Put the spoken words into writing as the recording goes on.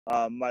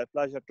My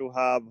pleasure to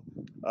have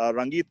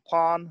Rangeet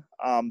Pan,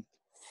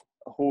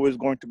 who is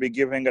going to be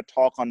giving a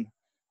talk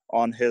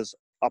on his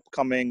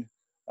upcoming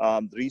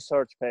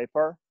research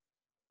paper.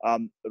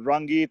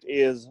 Rangeet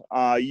is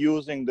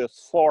using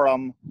this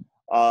forum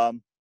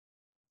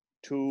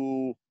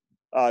to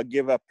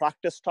give a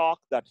practice talk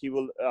that he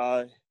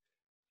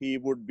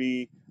would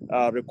be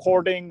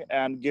recording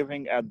and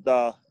giving at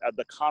the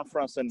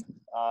conference in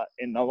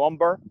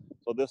November.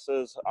 So this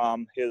is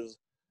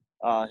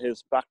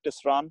his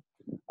practice run.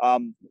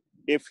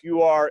 If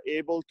you are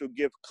able to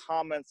give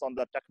comments on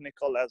the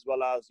technical as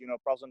well as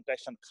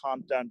presentation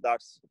content,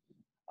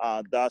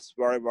 that's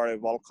very, very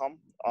welcome.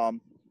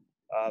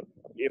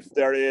 If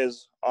there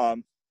is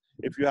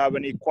if you have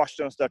any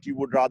questions that you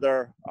would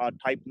rather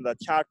type in the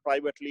chat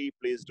privately,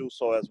 please do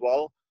so as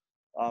well.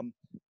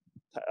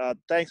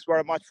 Thanks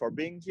very much for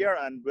being here.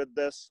 And with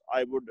this,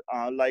 I would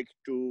like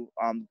to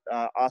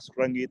ask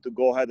Rangeet to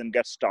go ahead and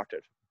get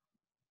started.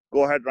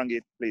 Go ahead,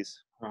 Rangeet,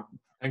 please.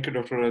 Thank you,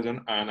 Dr.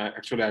 Rajan. And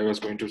actually, I was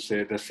going to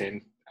say the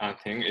same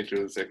thing. It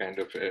was a kind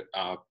of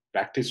a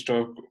practice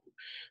talk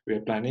we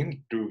are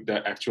planning.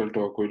 The actual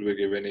talk will be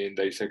given in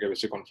the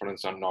ISAC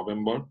conference on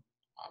November,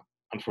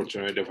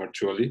 unfortunately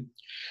virtually.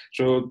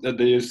 So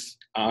this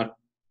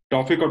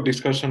topic of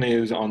discussion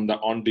is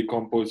on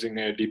decomposing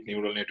a deep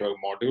neural network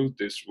module.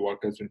 This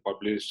work has been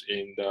published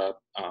in the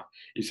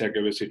ISAC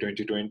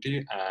 2020,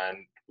 and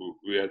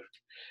we are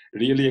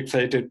really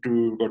excited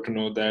to got to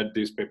know that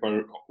this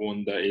paper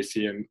won the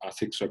ACM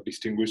 6 of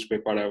Distinguished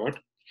Paper Award.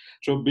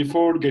 So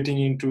before getting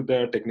into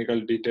the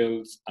technical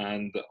details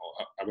and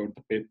about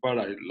the paper,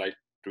 I'd like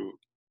to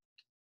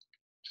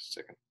just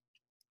a second.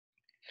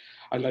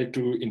 I'd like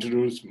to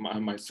introduce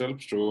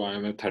myself. So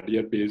I'm a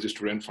third-year PhD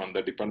student from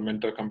the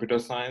Department of Computer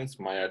Science.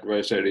 My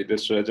advisor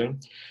is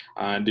Rajan.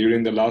 And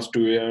during the last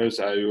 2 years,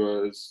 I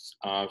was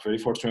very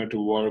fortunate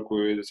to work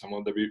with some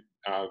of the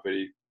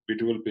very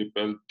beautiful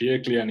people,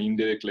 directly and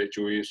indirectly: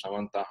 Joey,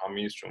 Samantha,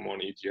 Hamis, Shumon,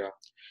 Ijia,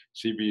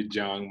 CB,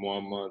 Jang,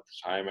 Mohammed,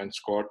 Simon,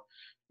 Scott.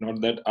 Not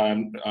that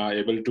I'm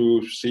able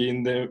to see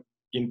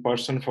in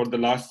person for the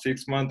last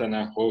 6 months, and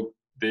I hope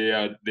they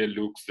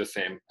look the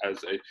same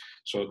as I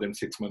saw them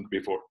 6 months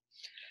before.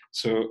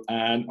 So,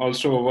 and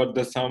also over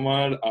the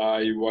summer,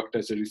 I worked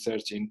as a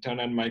research intern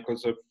at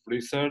Microsoft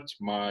Research.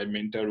 My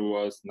mentor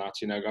was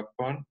Nachi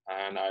Nagappan,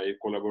 and I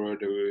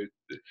collaborated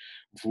with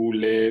Vu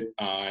Le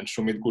and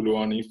Sumit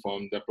Gulwani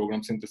from the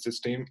program synthesis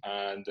team,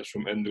 and the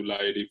Shumendu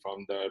Laidi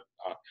from the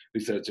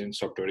research and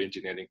software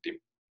engineering team.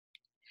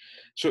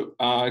 So,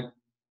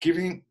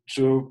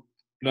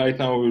 right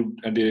now we'll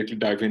directly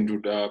dive into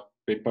the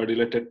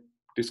paper-related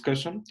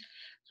discussion.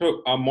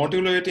 So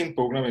modularity in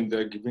programming,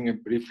 giving a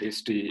brief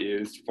history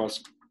is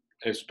first,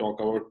 let's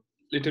talk about a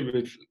little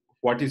bit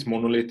what is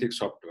monolithic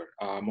software.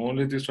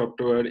 Monolithic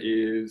software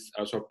is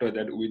a software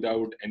that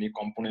without any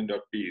component or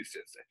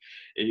pieces,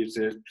 it's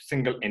a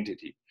single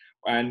entity.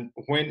 And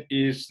when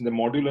is the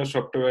modular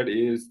software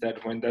is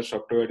that when the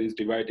software is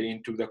divided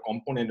into the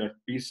component or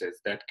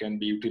pieces that can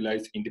be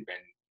utilized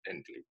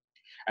independently.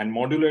 And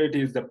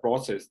modularity is the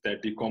process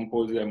that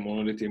decomposes a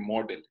monolithic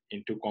model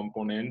into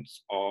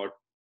components or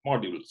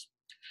modules.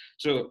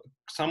 So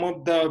some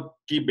of the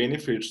key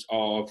benefits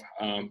of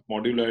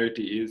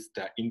modularity is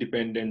the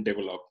independent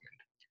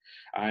development,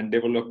 and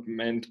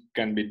development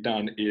can be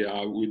done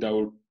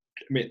without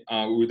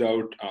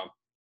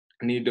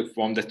need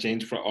from the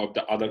change of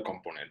the other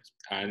components.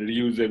 And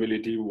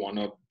reusability, one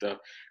of the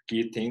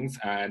key things,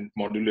 and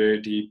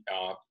modularity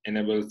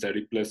enables the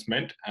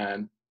replacement,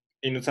 and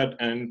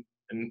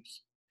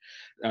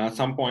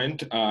some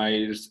point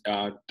does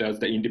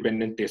the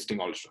independent testing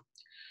also.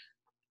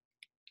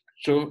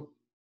 So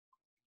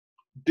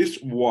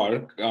this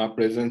work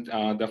presents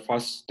the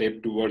first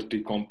step towards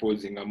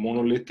decomposing a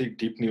monolithic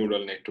deep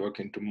neural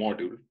network into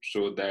modules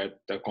so that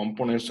the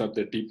components of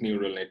the deep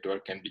neural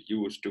network can be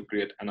used to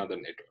create another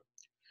network.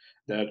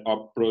 That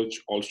approach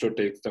also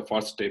takes the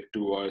first step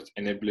towards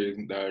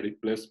enabling the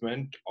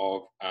replacement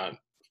of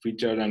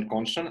feature and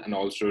constant, and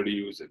also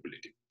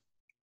reusability.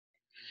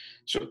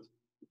 So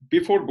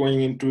before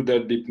going into the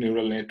deep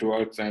neural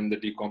networks and the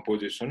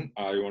decomposition,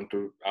 I want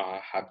to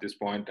have this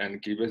point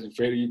and give us a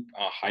very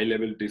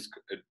high-level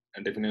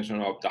definition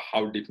of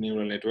how deep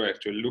neural network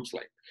actually looks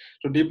like.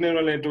 So deep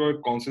neural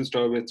network consists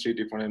of 3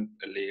 different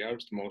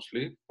layers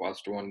mostly.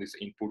 First one is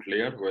input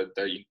layer, where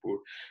the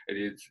input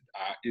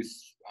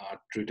is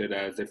treated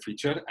as a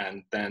feature,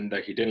 and then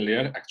the hidden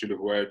layer, actually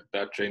where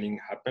the training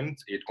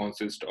happens. It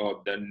consists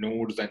of the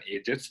nodes and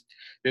edges.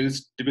 There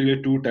is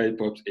typically 2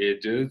 types of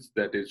edges.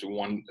 That is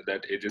one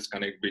that edges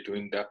connect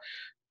between the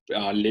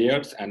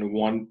layers, and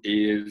one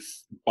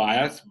is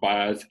bias.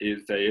 Bias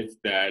is the edge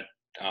that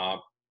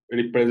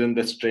represent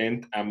the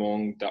strength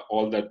among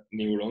all the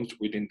neurons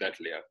within that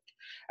layer.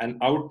 And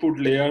output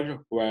layer,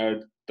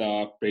 where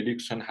the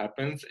prediction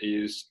happens,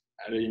 is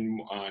at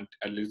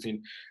least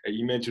in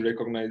image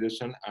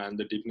recognition and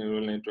the deep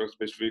neural network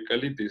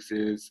specifically, this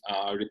is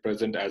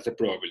represented as a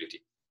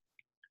probability.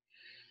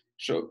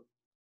 So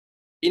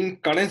in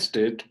current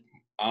state,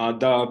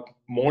 the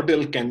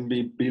model can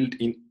be built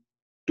in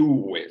 2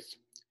 ways.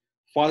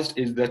 First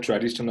is the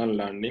traditional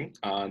learning,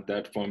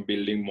 that from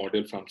building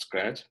model from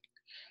scratch.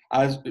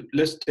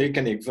 Let's take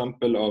an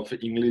example of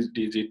English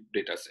digit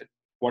dataset.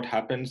 What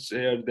happens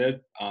here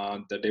that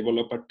the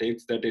developer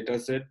takes the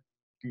dataset,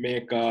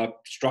 make a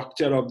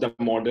structure of the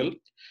model,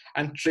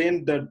 and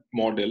train the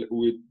model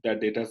with the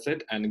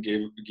dataset and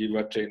give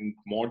a trained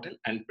model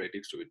and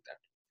predicts with that.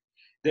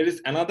 There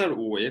is another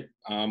way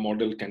a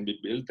model can be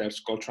built that's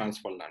called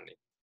transfer learning.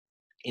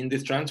 In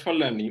this transfer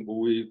learning,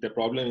 the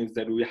problem is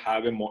that we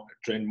have a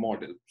trained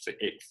model, say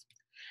X,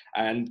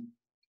 and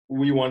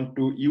we want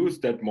to use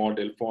that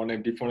model for a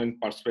different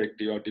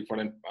perspective or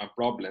different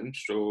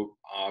problems. So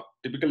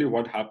typically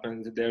what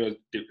happens, there are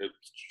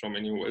so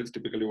many ways.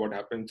 Typically what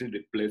happens is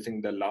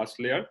replacing the last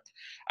layer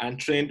and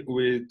trained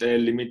with a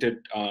limited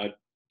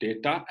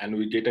data, and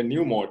we get a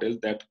new model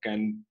that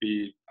can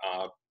be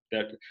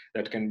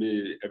that can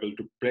be able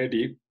to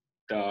predict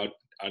the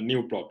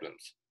new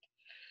problems.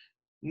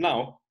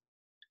 Now,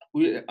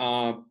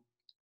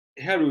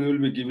 here we will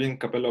be giving a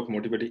couple of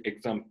motivating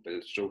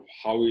examples of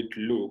how it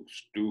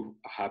looks to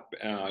have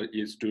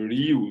is to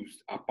reuse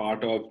a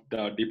part of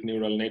the deep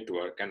neural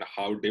network and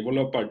how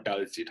developer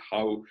does it,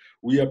 how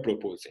we are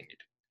proposing it.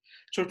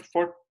 So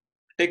for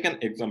take an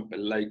example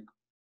like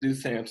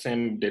this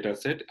same data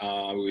set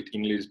with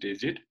English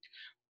digit.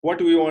 What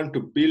we want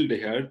to build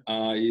here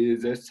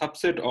is a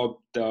subset of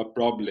the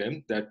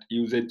problem that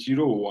uses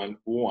 0, 1,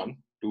 1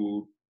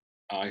 to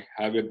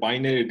have a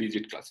binary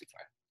digit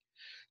classifier.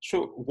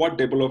 So what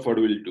developer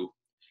will do?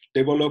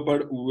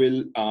 Developer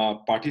will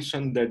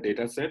partition the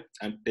data set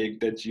and take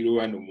the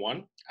 0 and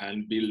 1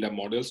 and build a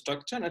model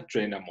structure and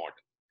train a model.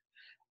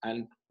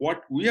 And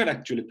what we are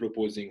actually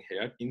proposing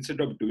here,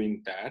 instead of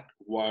doing that,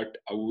 what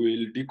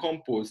will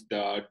decompose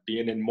the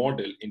DNN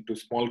model into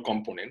small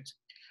components.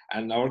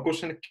 And our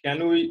question,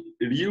 can we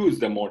reuse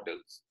the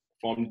models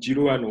from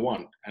 0 and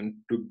 1 and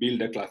to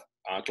build a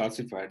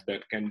classifier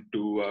that can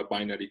do a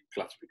binary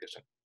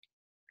classification?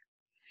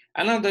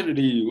 Another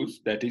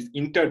reuse, that is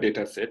inter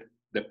dataset.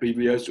 The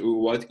previous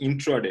was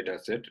intra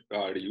dataset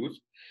reuse.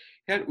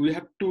 Here we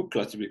have two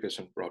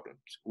classification problems.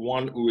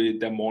 One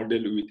with the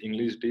model with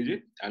English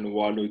digit and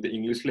one with the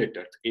English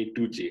letters A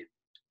to J.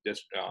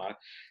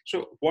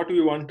 So what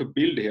we want to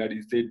build here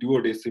is a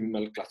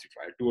duodecimal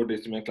classifier.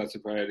 Duodecimal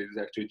classifier is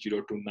actually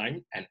 0 to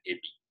 9 and AB.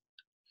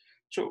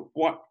 So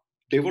what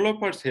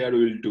developers here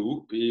will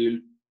do, will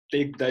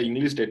take the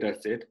English data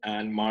set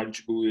and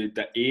merge with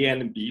the A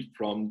and B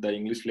from the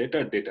English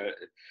letter data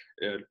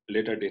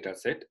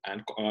set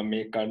and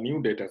make a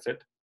new data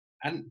set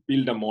and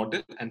build a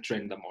model and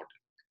train the model.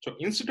 So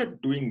instead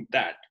of doing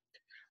that,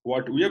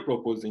 what we are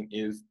proposing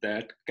is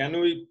that can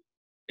we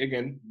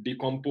again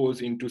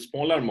decompose into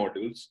smaller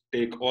modules,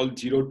 take all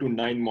 0 to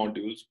 9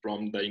 modules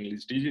from the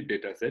English digit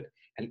data set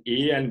and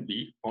A and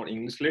B for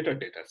English letter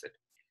data set.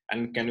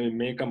 And can we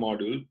make a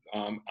module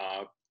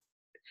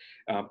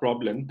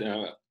problem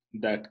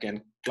that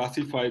can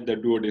classify the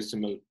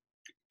duodecimal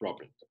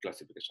problem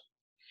classification.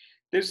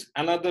 There's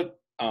another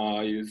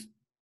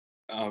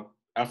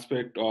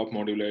aspect of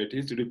modularity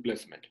is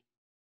replacement.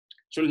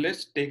 So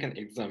let's take an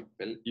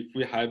example. If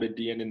we have a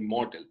DNN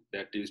model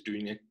that is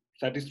doing a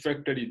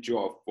satisfactory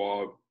job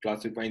for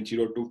classifying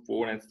 0 to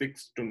 4 and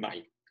 6 to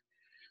 9,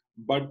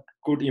 but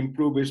could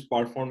improve its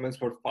performance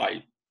for 5,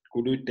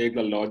 could we take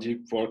the logic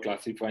for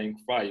classifying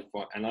 5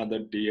 for another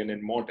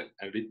DNN model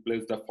and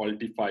replace the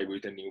faulty 5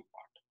 with a new part?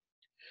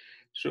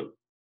 So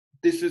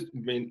this is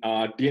when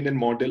DNN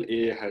model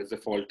A has a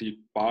faulty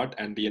part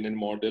and DNN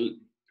model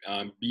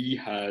B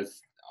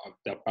has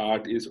the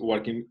part is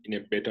working in a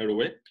better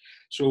way.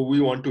 So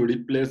we want to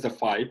replace the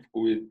 5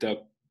 with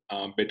the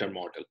better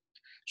model.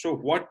 So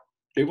what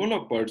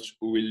developers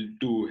will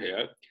do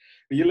here,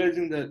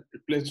 realizing the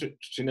replacement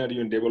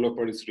scenario in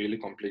developer is really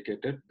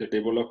complicated. The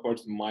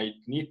developers might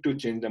need to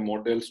change the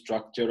model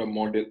structure of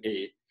model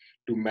A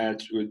to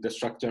match with the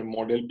structure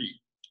model B,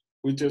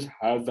 which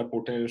has the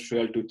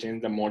potential to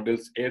change the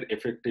model's air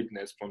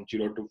effectiveness from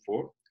 0 to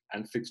 4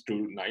 and 6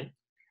 to 9.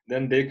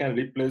 Then they can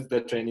replace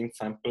the training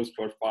samples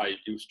for 5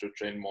 used to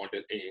train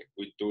model A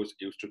with those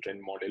used to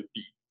train model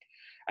B.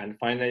 And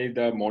finally,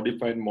 the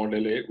modified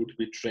model A would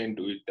be trained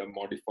with the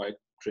modified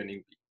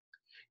training B.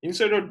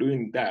 Instead of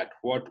doing that,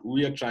 what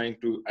we are trying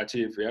to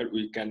achieve here,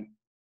 we can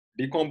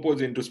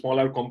decompose into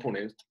smaller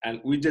components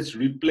and we just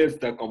replace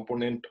the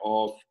component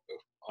of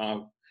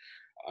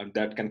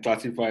that can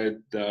classify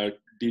the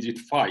digit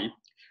 5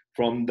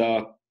 from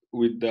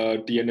with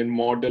the DNN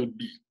model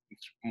B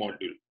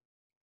module.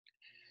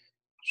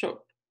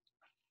 So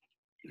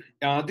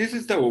this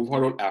is the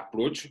overall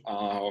approach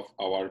of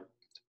our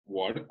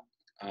work,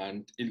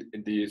 and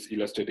it is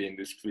illustrated in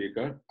this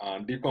figure.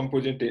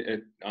 Decomposing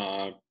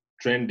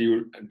train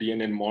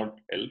DNN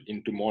model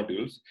into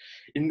modules.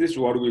 In this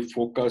work, we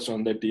focus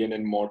on the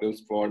DNN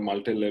models for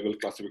multi-level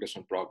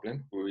classification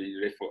problem.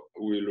 We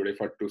will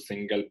refer to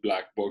single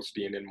black box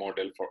DNN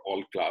model for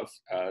all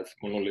class as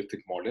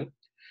monolithic model.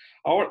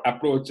 Our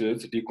approach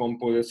is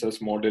decomposes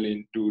this model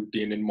into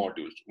DNN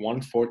modules,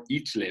 one for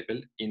each level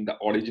in the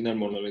original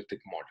monolithic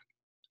model.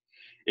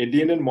 A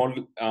DNN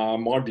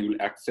module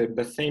accepts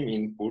the same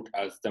input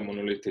as the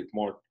monolithic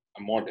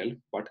model,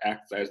 but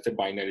acts as a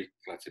binary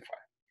classifier.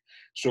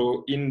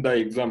 So in the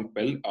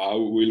example,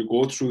 we'll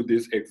go through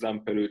this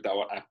example with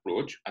our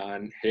approach,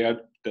 and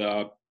here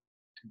the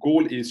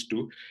goal is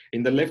to,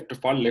 in the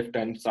far left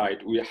hand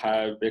side, we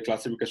have a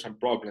classification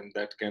problem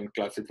that can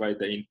classify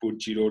the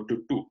input 0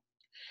 to 2.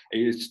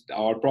 Is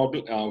our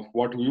problem,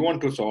 what we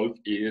want to solve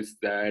is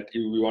that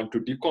we want to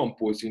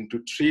decompose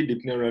into 3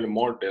 deep neural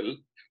module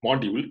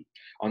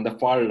on the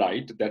far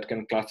right that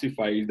can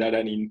classify that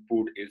an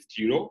input is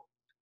 0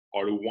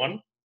 or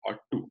 1 or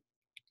 2.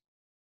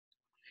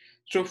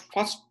 So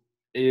first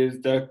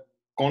is the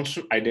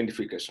constant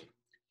identification.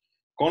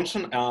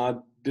 Constant,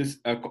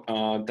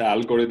 the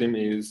algorithm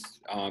is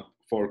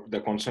for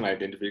the constant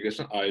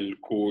identification. I'll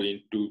go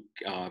into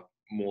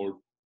more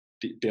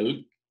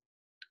detail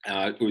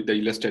with the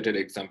illustrated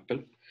example.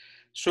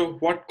 So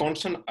what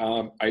constant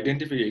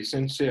identify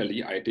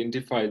essentially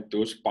identify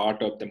those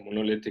part of the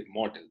monolithic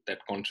model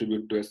that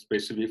contribute to a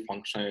specific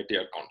functionality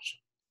or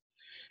constant.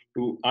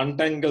 To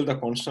untangle the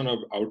constant of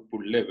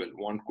output level,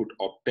 one could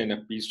obtain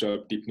a piece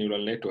of deep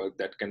neural network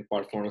that can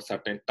perform a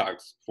certain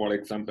tasks. For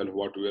example,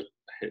 what we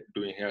are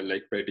doing here,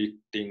 like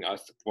predicting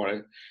us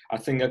for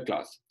a single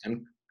class,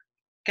 and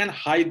can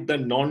hide the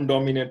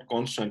non-dominant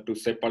constant to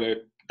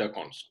separate the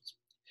constants.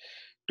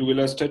 To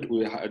illustrate,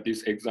 we have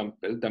this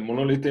example. The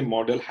monolithic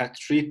model has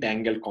 3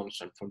 tangled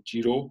constants from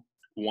 0,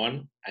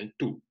 1, and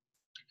 2.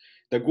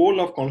 The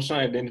goal of constant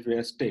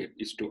identification step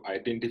is to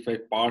identify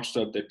parts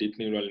of the deep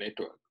neural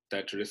network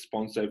that are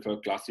responsible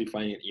for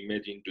classifying an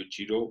image into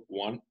 0,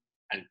 1,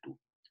 and 2.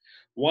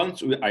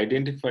 Once we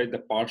identify the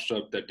parts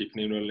of the deep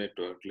neural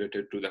network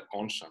related to the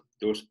constant,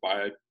 those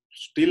parts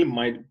still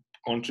might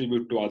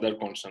contribute to other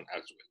constants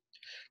as well.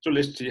 So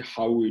let's see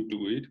how we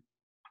do it.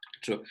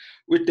 So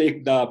we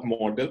take the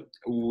model.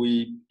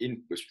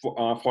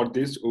 For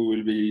this, we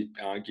will be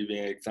giving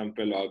an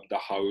example of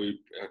how we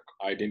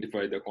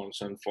identify the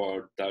constant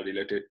for the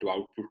related to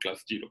output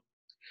class 0.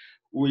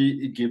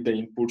 We give the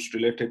inputs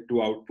related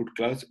to output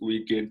class.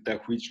 We get the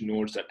which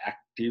nodes are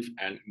active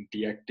and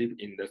deactive,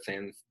 in the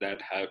sense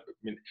that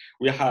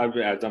we have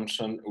an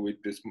assumption with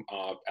this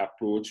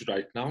approach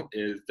right now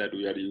is that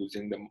we are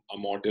using a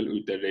model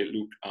with the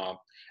ReLU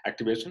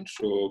activation.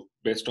 So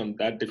based on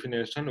that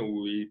definition,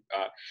 we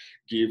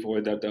give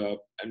whether the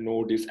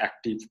node is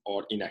active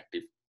or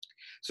inactive.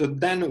 So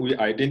then we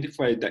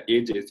identify the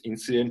edges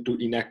incident to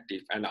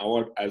inactive, and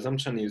our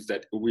assumption is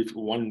that if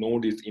one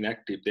node is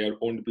inactive, there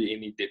won't be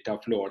any data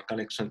flow or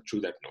connection to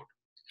that node.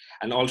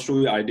 And also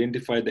we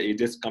identify the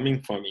edges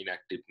coming from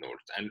inactive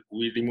nodes, and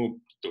we remove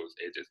those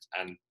edges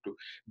and to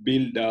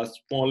build a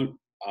small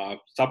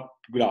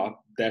subgraph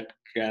that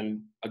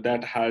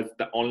has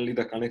only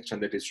the connection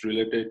that is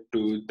related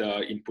to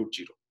the input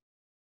 0.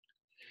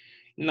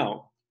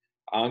 Now,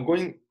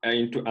 going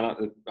into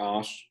another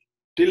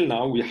till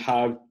now, we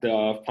have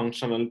the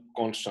functional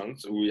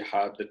constants. We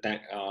have the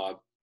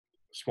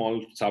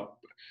small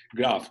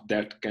subgraph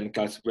that can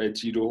classify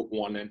 0,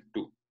 1, and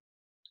 2.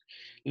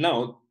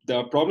 Now,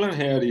 the problem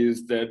here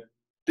is that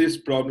this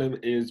problem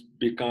is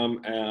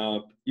become a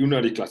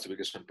unary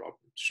classification problem.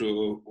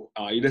 So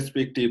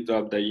irrespective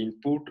of the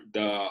input,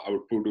 the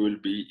output will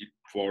be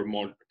for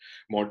module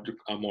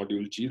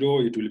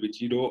 0, it will be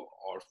 0,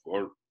 or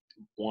for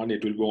 1,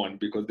 it will be 1,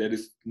 because there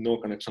is no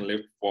connection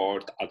left for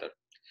the other.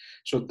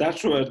 So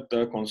that's where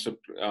the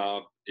concept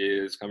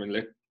is coming,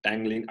 like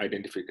tangling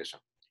identification.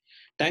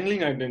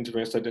 Tangling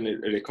identification certainly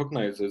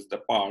recognizes the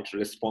parts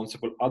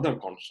responsible other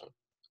constant,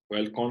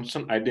 while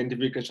constant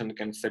identification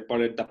can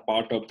separate the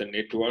part of the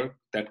network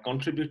that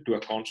contribute to a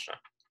constant.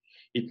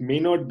 It may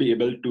not be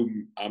able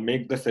to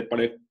make the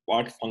separate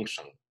part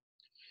function.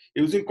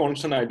 Using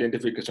constant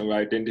identification, we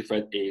identify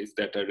edges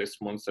that are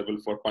responsible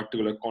for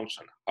particular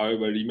constant.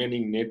 However,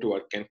 remaining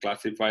network can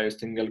classify a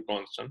single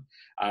constant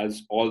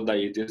as all the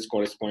edges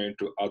corresponding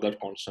to other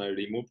constant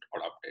removed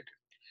or updated.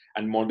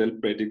 And model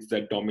predicts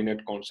the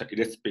dominant constant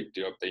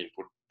irrespective of the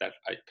input that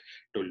I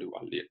told you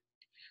earlier.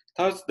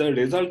 Thus, the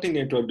resulting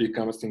network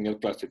becomes a single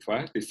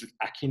classifier. This is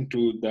akin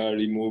to the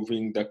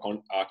removing the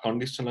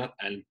conditional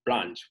and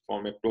branch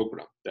from a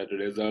program that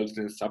results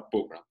in a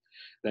subprogram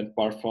that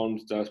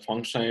performs the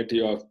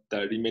functionality of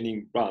the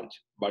remaining branch,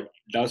 but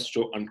does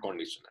so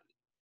unconditionally.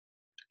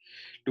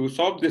 To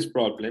solve this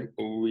problem,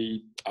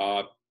 we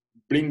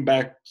bring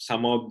back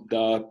some of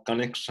the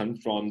connection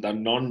from the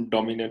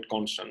non-dominant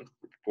constant.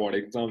 For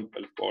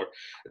example, for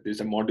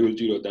this module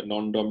 0, the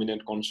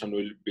non-dominant constant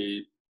will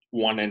be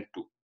 1 and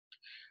 2.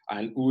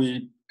 And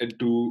we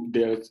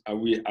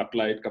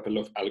applied a couple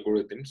of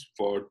algorithms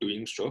for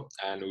doing so,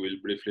 and we'll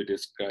briefly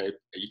describe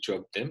each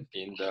of them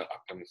in the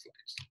upcoming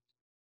slides.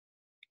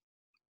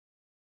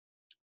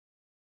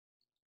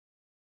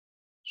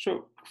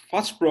 So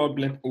first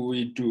problem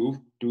we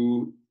do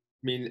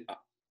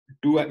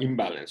an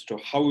imbalance. So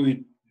how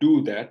we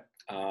do that?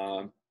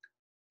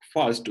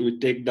 First, we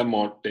take the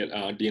model,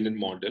 DNN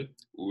model.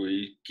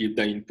 We give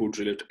the input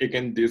related.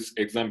 Again, this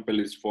example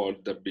is for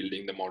the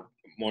building the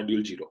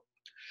module 0.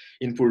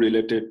 input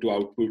related to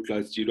output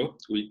class 0.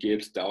 We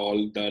get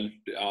all the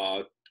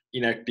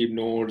inactive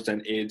nodes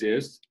and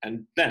edges,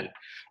 and then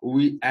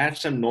we add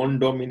some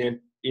non-dominant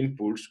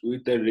inputs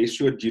with the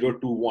ratio 0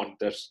 to 1.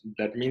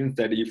 That means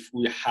that if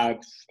we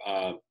have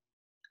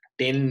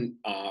 10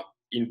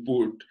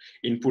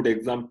 input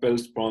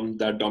examples from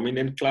the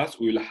dominant class,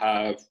 we will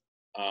have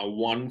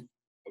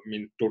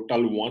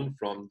total 1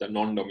 from the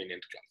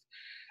non-dominant class.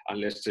 And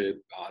let's say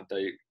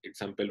the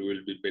example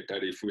will be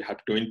better if we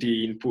have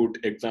 20 input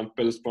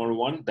examples for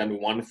 1, then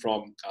 1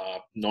 from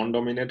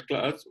non-dominant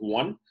class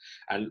 1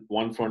 and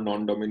 1 from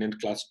non-dominant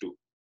class 2.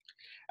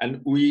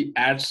 And we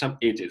add some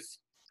edges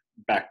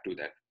back to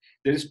that.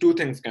 There is 2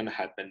 things can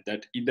happen,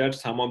 that either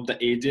some of the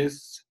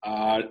edges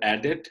are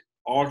added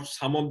or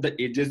some of the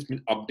edges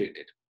been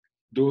updated.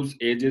 Those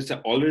edges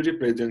are already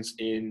present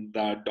in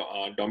the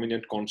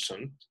dominant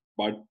constant,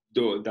 but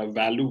the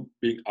value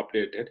being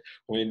updated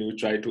when you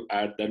try to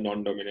add the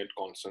non-dominant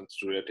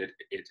constants related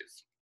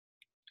edges.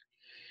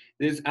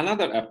 There's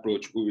another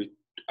approach we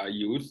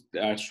use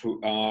that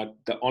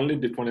the only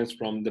difference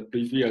from the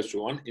previous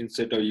one,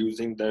 instead of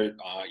using the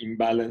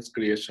imbalance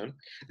creation,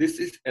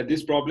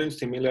 this problem is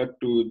similar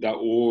to the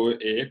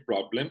OA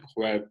problem,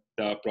 where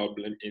the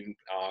problem in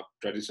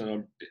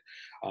traditional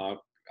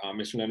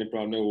machine learning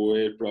problem,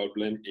 OA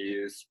problem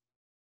is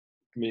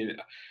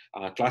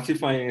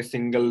classifying a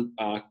single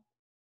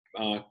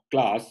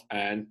class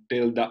and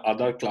tell the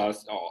other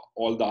class,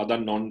 all the other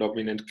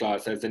non-dominant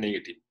class as a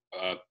negative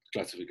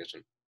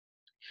classification.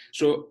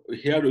 So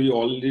here the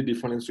only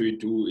difference we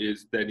do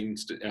is that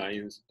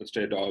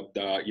instead of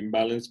the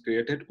imbalance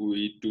created,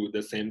 we do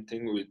the same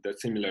thing with the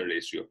similar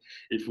ratio.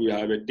 If we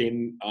have a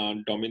 10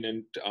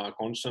 dominant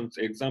constants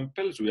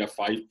examples, we have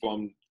 5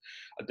 from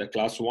the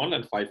class 1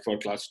 and 5 for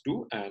class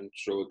 2, and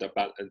so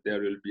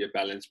there will be a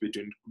balance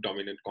between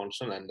dominant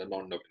constant and the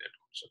non-dominant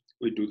constant.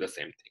 We do the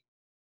same thing.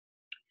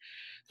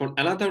 For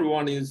another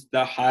one is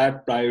the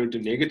higher priority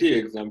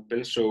negative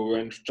example. So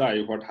when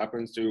try, what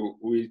happens to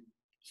we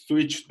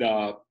switch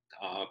the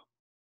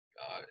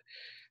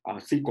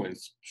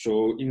sequence.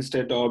 So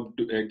instead of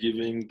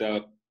giving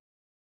the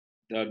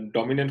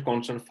dominant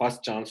constant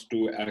first chance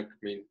to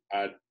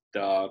add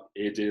the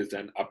edges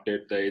and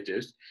update the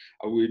edges,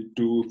 we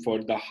do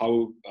for the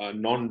how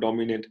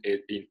non-dominant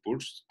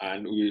inputs,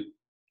 and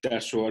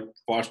that's what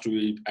first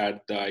we add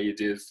the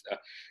edges,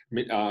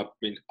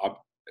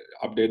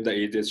 update the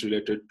edges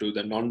related to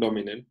the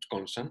non-dominant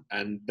constant,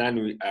 and then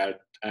we add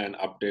and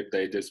update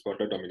the edges for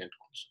the dominant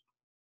constant.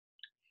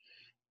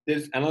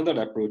 There's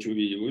another approach we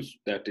use,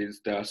 that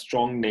is the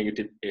strong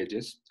negative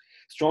edges.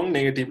 Strong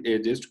negative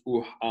edges,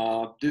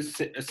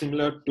 this is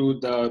similar to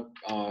the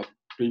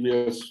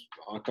previous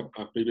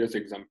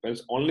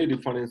examples. Only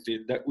difference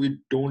is that we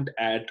don't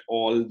add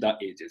all the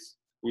edges.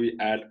 We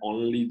add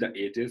only the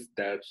edges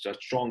that's the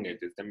strong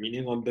edges. The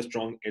meaning of the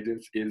strong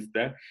edges is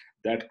that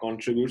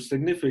contributes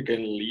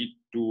significantly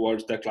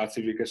towards the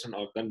classification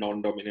of the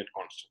non-dominant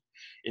constant.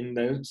 In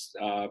this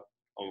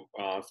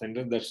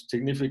sentence, that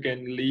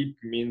significantly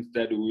means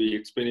that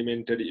we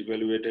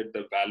evaluated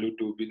the value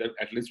to be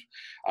at least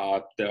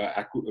the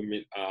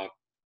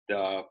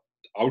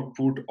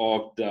output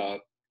of the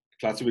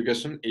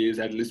classification is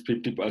at least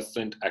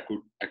 50%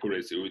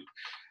 accuracy. With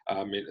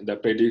the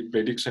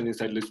prediction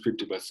is at least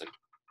 50%.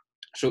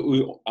 So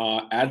we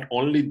add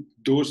only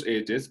those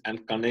edges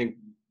and connect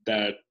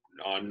that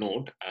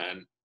node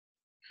and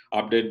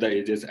update the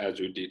edges as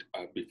we did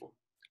before.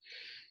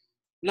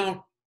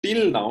 Now,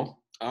 till now,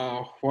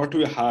 what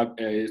we have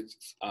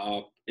is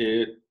a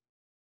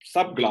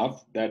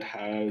subgraph that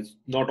has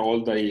not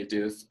all the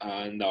edges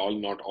and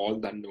not all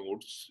the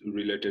nodes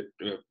related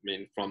to,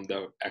 from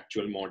the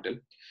actual model.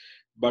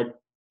 But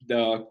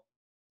the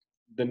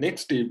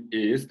next step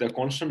is the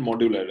constant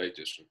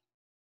modularization.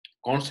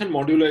 Constant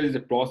modular is a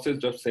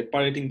process of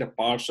separating the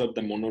parts of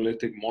the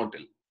monolithic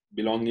model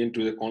belonging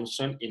to the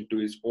constant into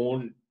its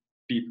own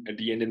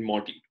DNN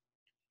module.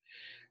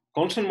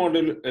 Constant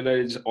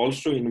modular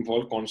also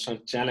involve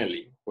constant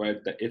channeling, where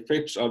the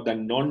effects of the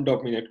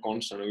non-dominant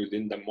constant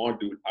within the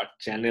module are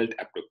channeled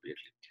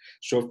appropriately.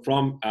 So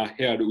from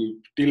here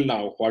till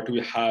now, what we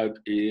have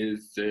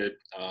is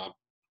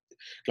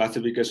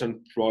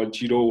classification for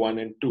 0, 1,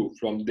 and 2.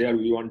 From there,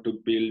 we want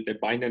to build a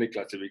binary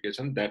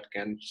classification that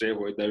can say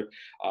whether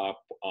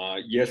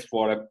yes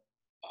for a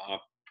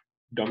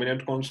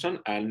dominant constant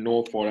and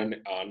no for a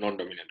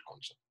non-dominant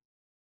constant.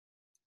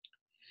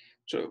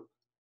 So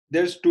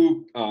there's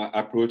 2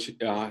 approach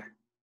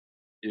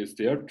is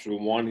there. So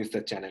one is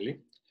the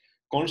channeling.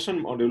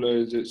 Constant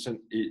modularization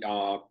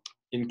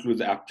includes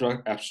the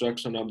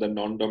abstraction of the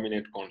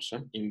non-dominant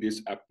constant. In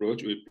this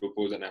approach, we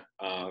propose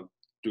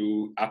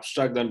to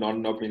abstract the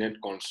non-dominant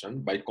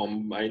constant by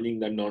combining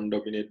the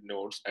non-dominant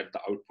nodes at the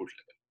output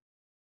level.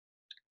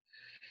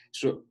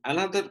 So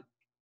another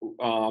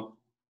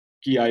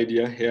key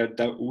idea here,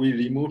 that we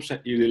remove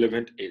some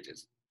irrelevant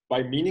edges.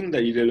 By meaning the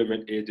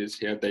irrelevant edges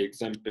here, the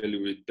example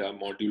with the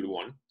module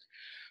 1,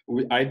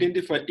 we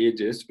identify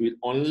edges with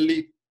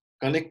only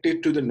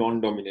connected to the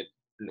non-dominant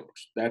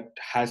nodes that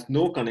has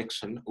no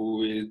connection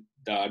with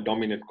the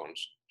dominant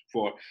constant.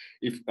 for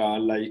if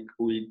like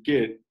we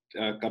get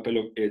a couple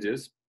of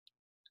edges,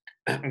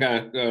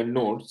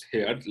 nodes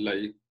here,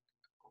 like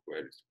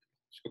where is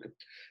okay.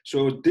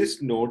 So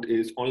this node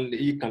is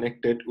only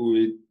connected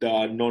with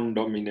the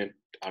non-dominant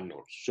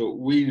node. So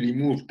we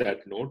remove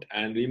that node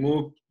and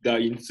remove the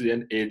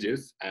incident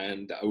edges,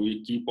 and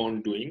we keep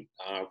on doing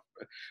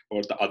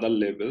for the other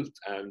levels,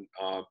 and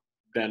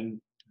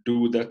then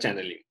do the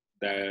channeling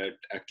that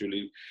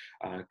actually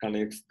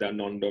connects the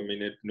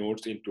non-dominant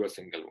nodes into a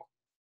single one.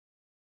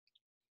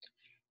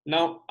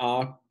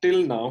 Now,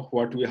 till now,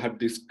 what we have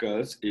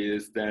discussed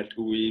is that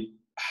we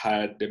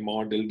had the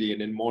model,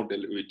 DNN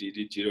model, we did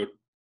it 0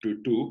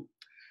 to 2.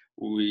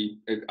 We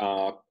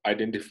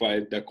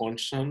identified the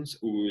constants.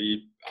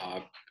 We,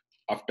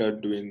 after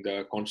doing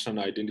the constant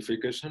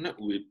identification,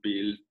 we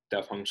build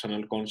the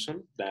functional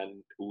constant.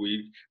 Then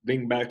we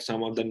bring back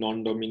some of the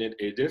non-dominant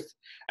edges,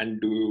 and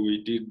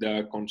we did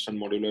the constant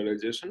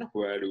modularization,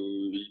 where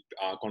we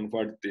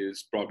convert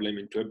this problem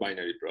into a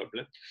binary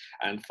problem.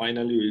 And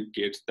finally, we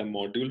get the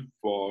module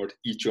for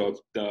each of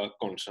the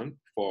constant.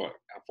 For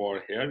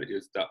here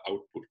is the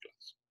output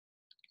class.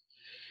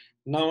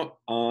 Now,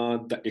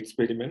 the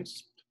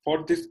experiments.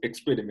 For this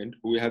experiment,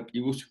 we have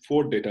used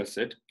 4 data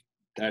sets.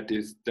 That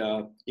is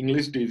the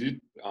English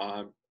digit.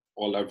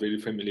 All are very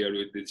familiar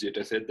with this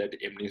data set, that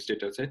MNIST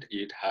data set.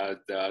 It has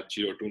the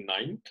 0 to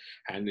 9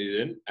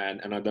 handwritten, and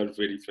another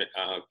very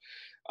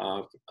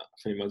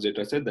famous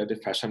data set, that is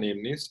fashion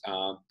MNIST.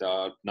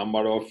 The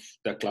number of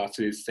the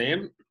classes is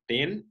same,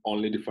 10.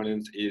 Only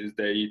difference is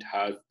that it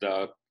has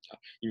the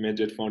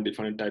images from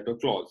different type of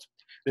clause.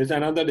 There's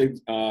another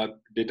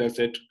data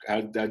set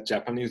has the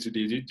Japanese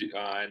digit,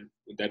 and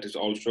that is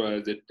also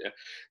as it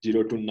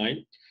 0 to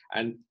 9.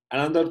 And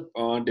another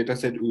data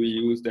set we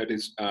use that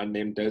is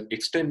named as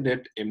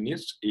extended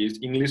MNIST is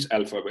English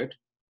alphabet.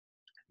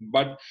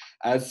 But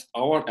as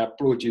our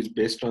approach is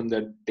based on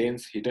the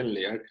dense hidden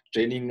layer,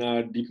 training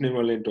a deep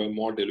neural network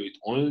model with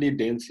only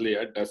dense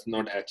layer does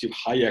not achieve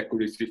high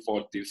accuracy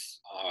for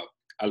this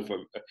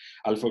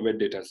alphabet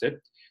data set.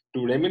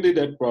 To remedy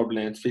that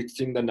problem,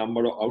 fixing the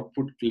number of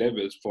output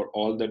levels for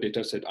all the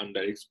data set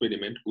under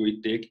experiment,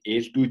 we take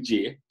A to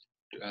J,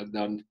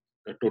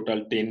 the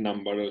total 10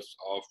 numbers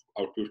of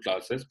output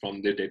classes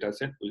from the data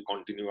set. We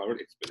continue our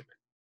experiment.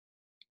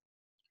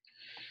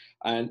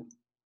 And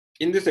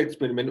in this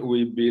experiment,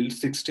 we build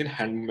 16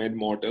 handmade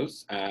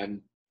models,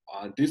 and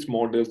these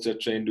models are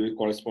trained with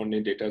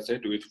corresponding data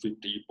set with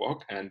 50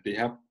 epoch, and they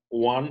have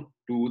 1,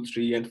 2,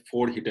 3, and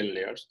 4 hidden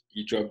layers.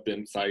 Each of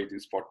them size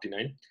is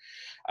 49.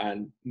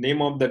 And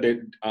name of the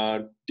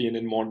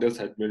DNN models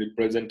has been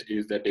represented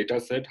is the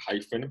dataset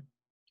hyphen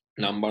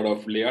number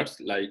of layers,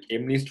 like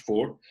MNIST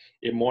 4,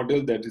 a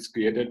model that is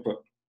created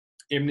for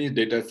MNIST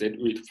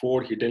dataset with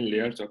 4 hidden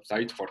layers of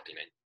size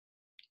 49.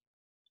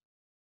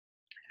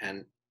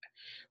 And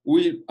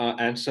we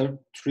answered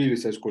 3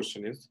 research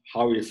questions.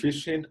 How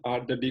efficient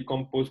are the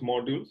decomposed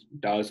modules?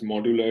 Does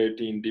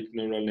modularity in deep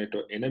neural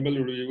network enable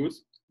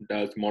reuse?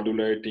 Does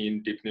modularity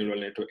in deep neural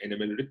network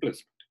enable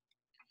replacement?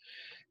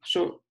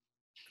 So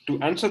to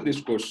answer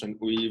this question,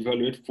 we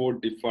evaluate 4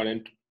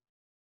 different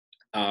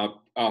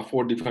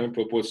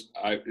proposed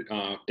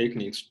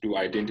techniques to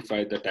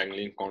identify the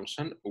tangling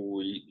constant.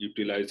 We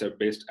utilize a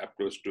best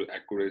approach to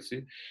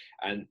accuracy,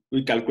 and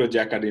we calculate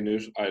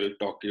Jack-Ardennes. I'll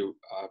talk to you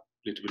a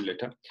little bit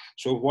later.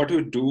 So what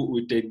we do,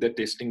 we take the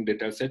testing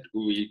data set,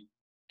 we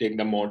take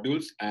the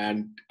modules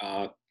and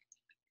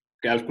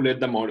calculate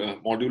the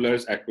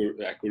modular's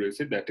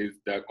accuracy, that is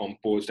the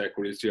composed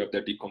accuracy of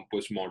the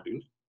decomposed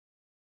module.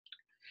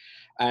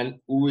 And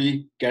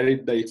we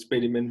carried the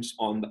experiments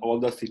on all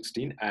the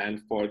 16,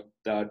 and for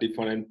the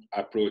different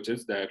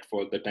approaches, that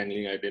for the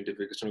tangling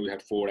identification, we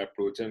had 4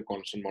 approaches, and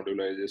constant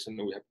modularization,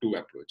 we have 2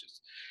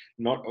 approaches.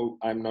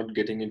 I'm not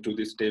getting into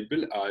this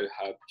table. I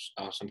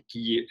have some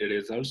key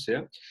results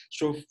here.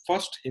 So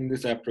first, in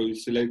this approach,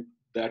 select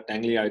the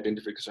tangling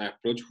identification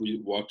approach,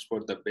 which works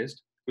for the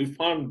best. We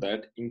found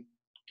that in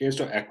case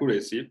of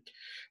accuracy,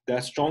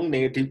 the strong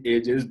negative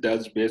edges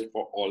does best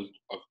for all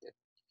of them.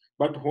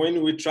 But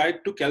when we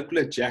tried to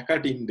calculate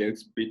Jaccard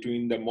index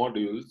between the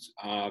modules,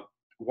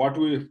 what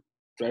we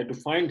try to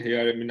find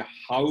here, I mean,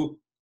 how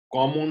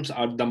commons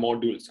are the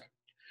modules.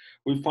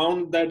 We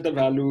found that the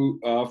value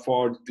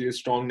for the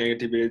strong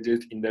negative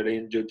edges in the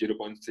range of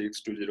 0.6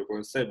 to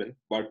 0.7,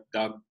 but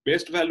the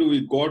best value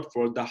we got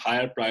for the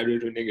higher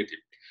priority negative,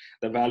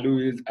 the value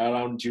is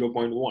around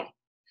 0.1.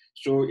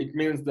 So it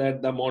means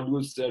that the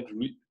modules are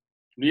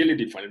really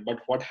different. But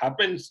what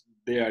happens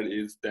there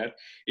is that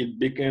it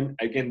became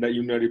again the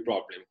unary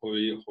problem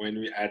when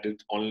we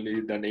added only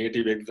the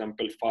negative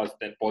example first,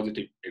 then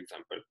positive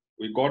example.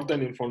 We got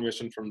that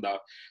information from the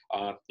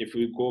if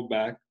we go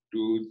back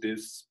to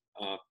this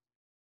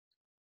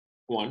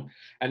one,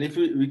 and if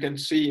we can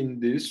see in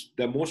this,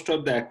 the most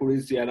of the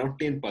accuracy around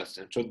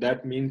 10%. So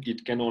that means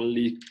it can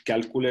only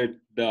calculate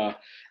the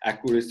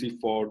accuracy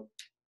for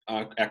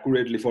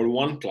accurately for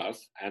one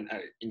class, and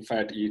in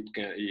fact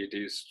it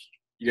is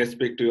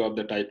irrespective of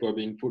the type of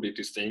input, it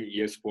is saying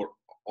yes for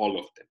all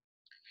of them.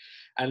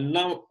 And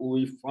now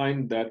we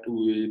find that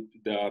with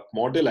the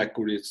model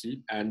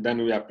accuracy, and then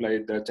we apply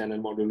the channel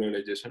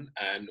modularization,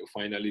 and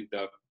finally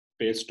the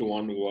best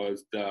one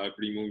was the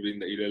removing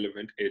the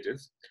irrelevant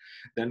edges.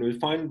 Then we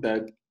find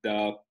that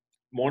the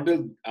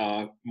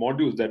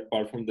modules that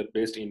perform the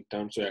best in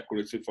terms of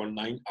accuracy for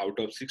 9 out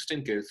of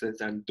 16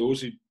 cases, and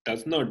those it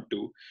does not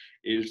do,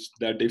 is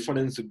the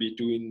difference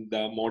between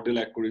the model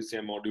accuracy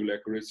and module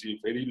accuracy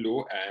very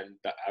low, and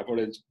the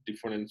average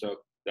difference of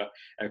the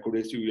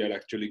accuracy, we are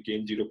actually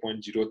gain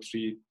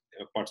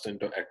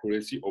 0.03% of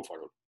accuracy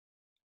overall.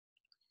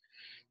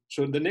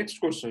 So the next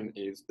question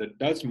is that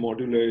does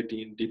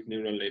modularity in deep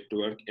neural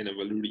network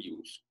enable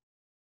reuse?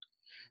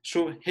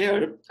 So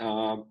here,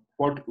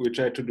 what we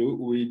try to do,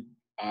 we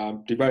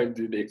divide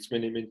the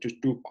experiment into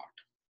two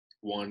parts.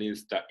 One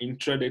is the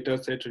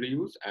intra-data set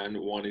reuse, and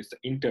one is the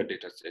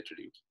inter-data set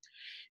reuse.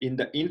 In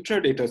the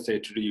intra-data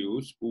set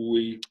reuse,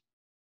 we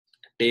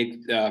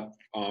take the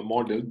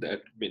model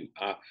that been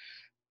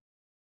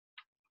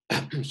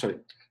sorry,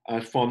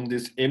 from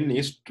this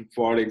MNIST,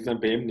 for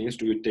example,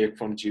 MNIST we take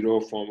from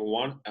 0, from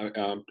 1,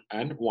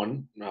 and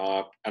 1,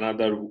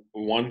 another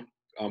one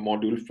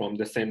module from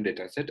the same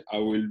data set. I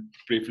will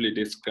briefly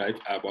describe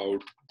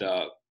about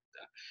the,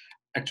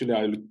 actually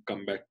I will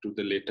come back to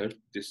the later,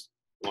 this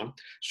one.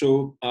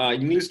 So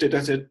English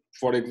dataset,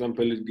 for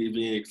example,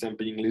 giving an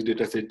example, English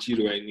dataset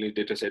 0 and English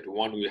dataset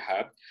 1 we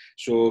have.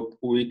 So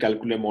we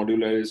calculate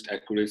modularized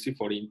accuracy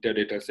for inter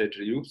dataset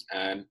reuse,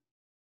 and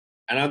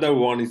another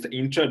one is the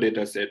intra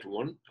dataset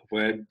one,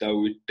 where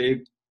we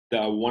take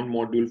the one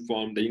module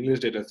from the English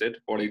dataset,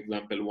 for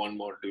example, one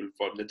module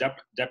from the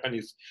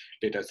Japanese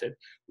dataset.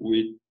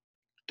 We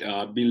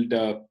build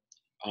a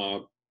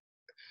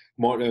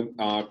model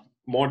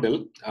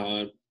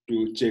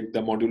to check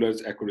the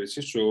modular's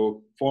accuracy.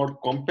 So for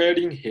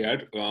comparing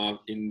here,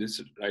 in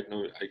this right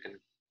now, I can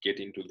get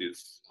into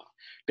this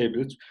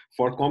tables.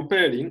 For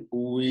comparing,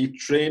 we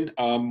trained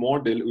a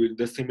model with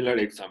the similar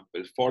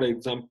examples. For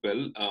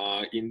example,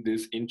 in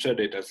this intra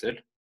data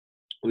set,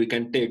 we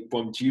can take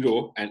from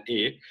 0 and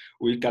A,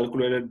 we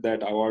calculated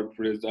that our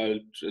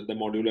result, the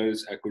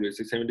modular's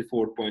accuracy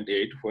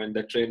 74.8, when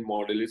the trained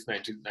model is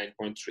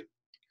 99.3.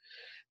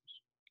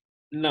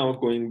 Now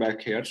going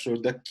back here, so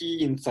the key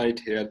insight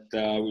here,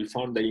 we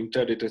found the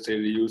inter-data set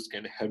reuse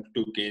can help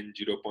to gain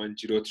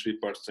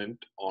 0.03%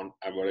 on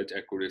average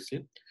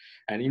accuracy.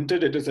 And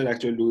inter-data set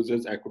actually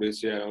loses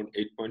accuracy around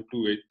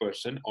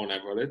 8.28% on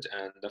average,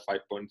 and the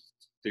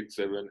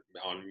 5.67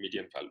 on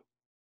median value.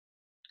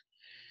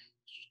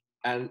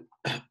 And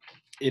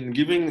in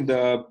giving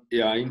the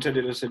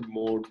inter-data set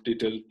more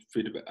detailed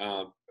feedback,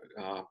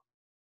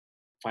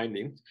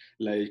 findings,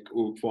 like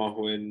for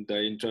when the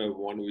inter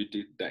one we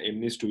did the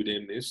MNIST with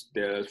MNIST,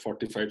 there are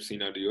 45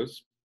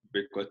 scenarios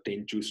because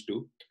 10 choose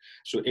to.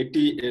 So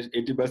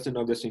 80%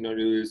 of the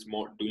scenario is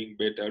more doing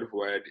better,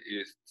 where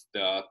is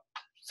the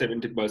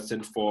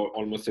 70% for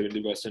almost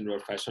 70% were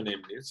fashion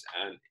MNIST,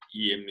 and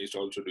EMNIST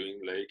also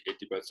doing like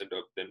 80%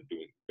 of them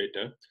doing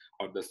better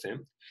or the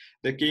same.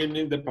 The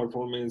KMNIST, the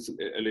performance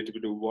a little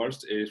bit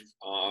worse if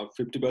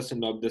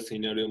 50% of the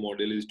scenario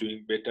model is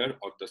doing better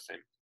or the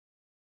same.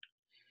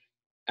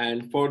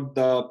 And for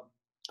the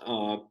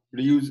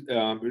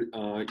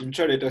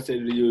intra-data set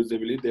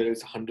reusability, there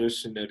is 100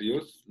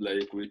 scenarios.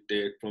 Like we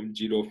take from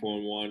 0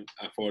 from 1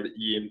 for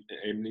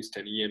EMNIST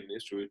and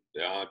EMNIST with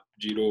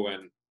 0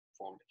 and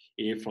from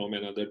A from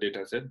another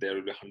data set, there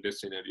will be 100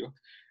 scenario,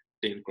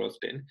 10 cross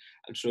 10.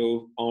 And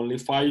so only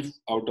 5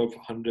 out of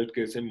 100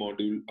 cases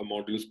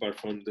modules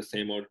perform the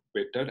same or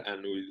better,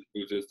 and we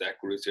uses the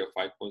accuracy of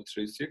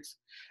 5.36.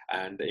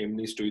 And the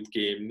MNIST with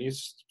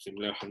KMNIST,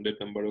 similar 100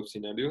 number of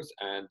scenarios,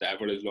 and the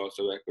average loss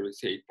of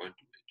accuracy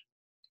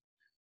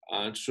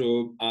 8.28. And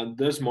so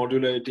thus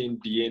modularity in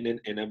DNN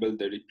enable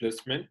the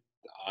replacement.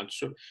 And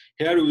so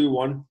here we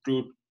want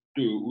to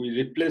we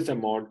replace a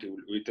module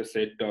with a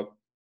set of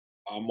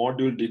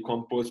module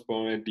decomposed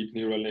from a deep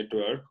neural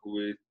network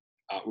with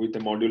a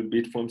module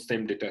bit from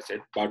same data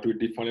set, but with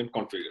different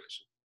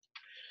configuration.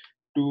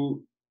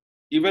 To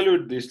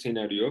evaluate this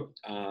scenario,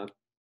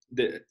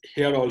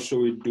 here also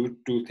we do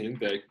two things,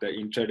 like the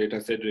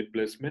intra-data set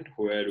replacement,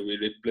 where we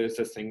replace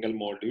a single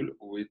module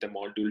with a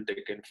module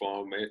taken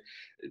from a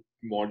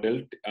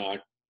model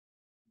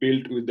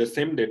built with the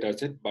same data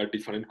set but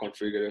different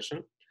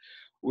configuration.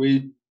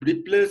 We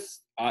replace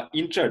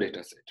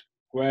intra-data set,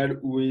 where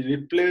we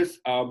replace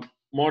a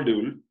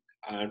module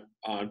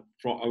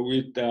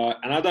with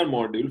another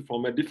module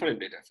from a different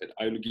data set.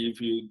 I will give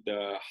you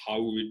the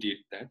how we did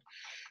that.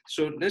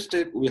 So let's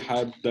take, we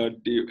have the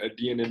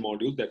DNN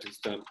module, that is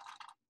the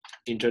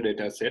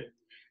inter-data set,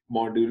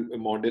 model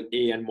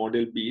A and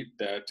model B,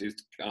 that is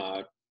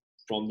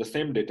from the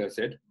same data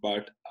set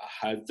but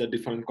has the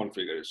different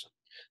configuration.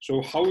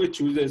 So how we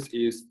choose this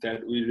is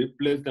that we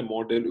replace the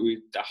model with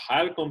the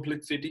higher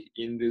complexity.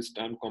 In this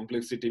term,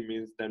 complexity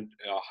means that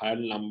a higher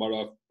number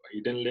of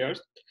hidden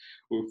layers.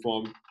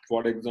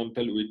 For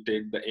example, we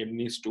take the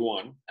MNIST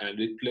 1 and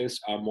replace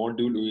our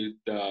module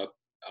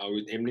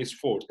with MNIST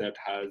 4 that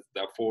has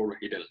the 4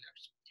 hidden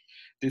layers.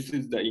 this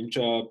is the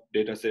intra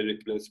dataset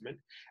replacement,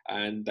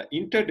 and the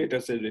inter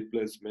dataset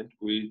replacement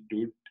we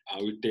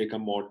take a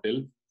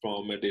model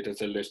from a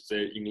dataset, let's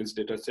say English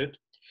dataset,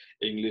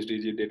 English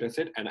digit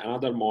dataset, and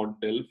another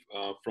model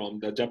from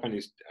the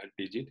Japanese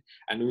digit,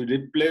 and we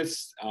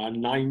replace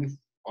 9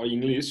 or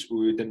English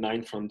with the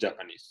 9 from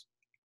Japanese,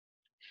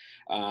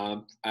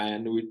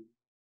 and we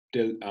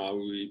do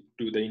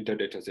the inter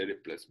dataset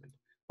replacement.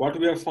 What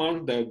we have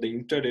found that the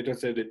inter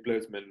dataset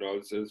replacement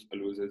loses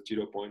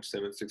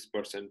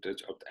 0.76%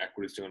 of the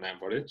accuracy on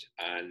average,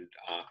 and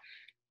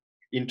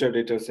inter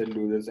dataset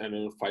loses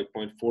around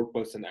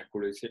 5.4%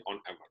 accuracy on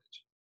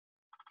average.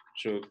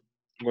 So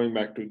going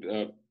back to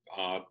the,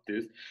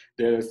 this,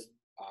 there's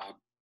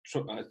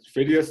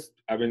various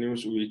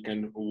avenues we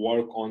can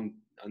work on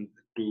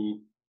to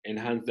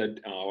enhance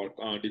that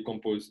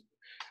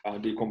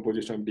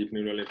decomposition of deep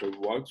neural network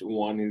works.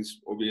 One is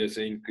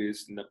obviously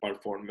increase in the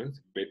performance.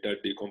 Better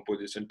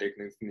decomposition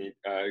techniques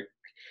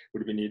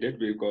would be needed,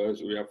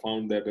 because we have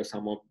found that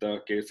some of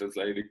the cases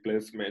like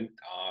replacement,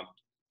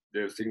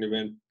 there's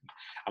significant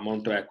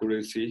amount of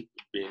accuracy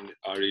being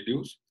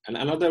reduced. And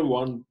another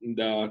one,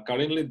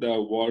 currently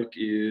the work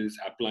is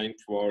applying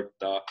for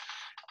the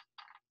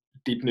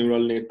deep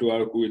neural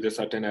network with a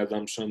certain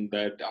assumption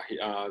that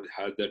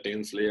has the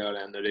dense layer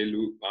and the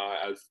ReLU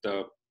as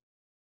the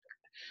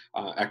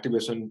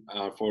activation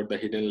for the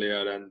hidden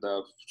layer and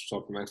the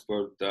softmax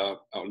for the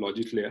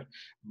logic layer.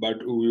 But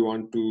we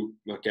want to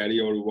carry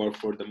our work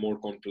for the more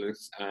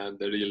complex and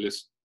the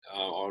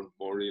or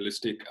more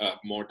realistic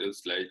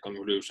models like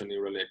convolution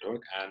neural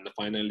network. And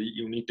finally,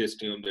 unit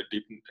testing of the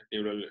deep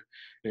neural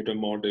network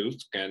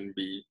models can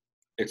be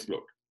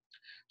explored.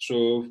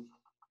 So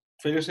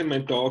finishing my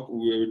talk,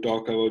 we will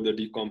talk about the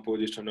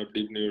decomposition of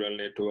deep neural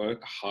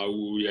network, how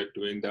we are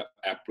doing the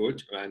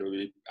approach, and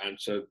we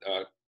answer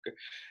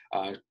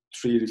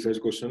 3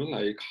 research questions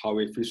like how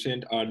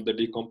efficient are the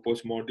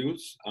decomposed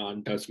modules,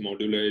 and does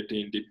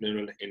modularity in deep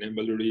neural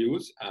enable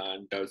reuse,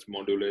 and does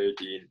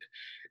modularity in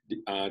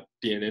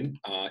DNN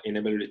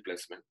enable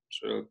replacement.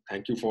 So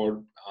thank you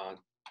for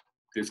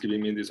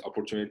giving me this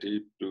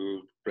opportunity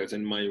to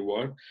present my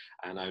work,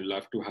 and I'd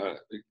love to have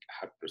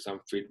some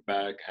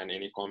feedback and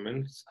any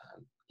comments.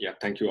 Yeah,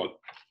 thank you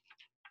all.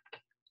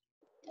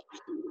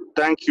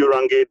 Thank you,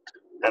 Rangeet.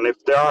 And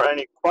if there are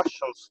any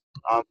questions,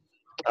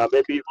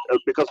 maybe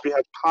because we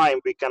have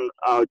time, we can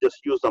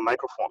just use the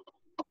microphone.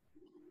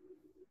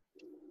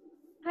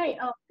 Hi,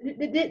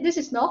 this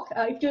is Nok.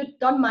 If you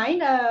don't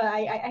mind,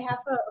 I have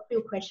a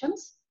few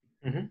questions.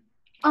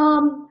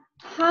 Mm-hmm.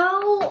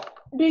 How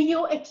do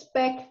you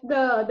expect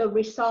the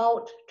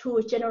result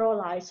to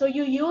generalize? So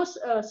you use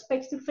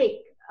specific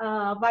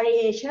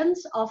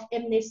variations of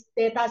MNIST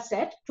data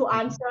set to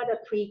answer the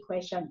 3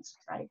 questions,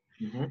 right?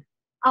 Mm-hmm.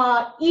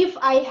 If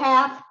I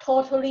have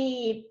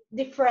totally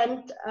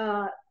different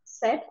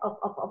set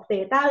of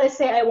data, let's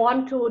say I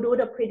want to do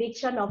the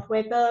prediction of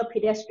whether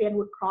pedestrian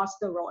would cross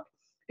the road.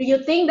 Do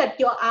you think that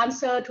your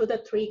answer to the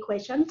 3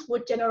 questions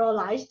would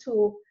generalize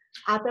to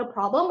other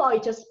problem, or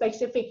it's just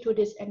specific to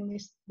this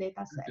MNIST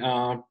data set?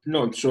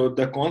 No, so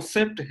the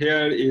concept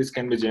here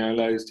can be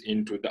generalized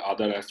into the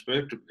other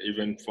aspect,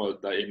 even for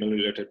the ML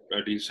related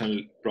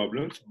prediction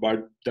problems.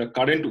 But the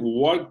current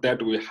work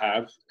that we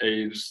have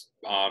is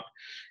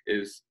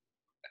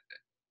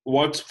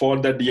works for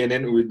the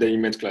DNN with the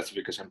image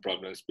classification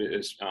problems.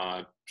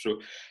 So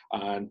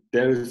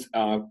there is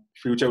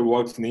future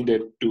works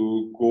needed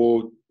to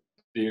go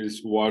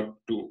this work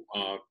to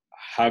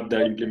have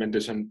the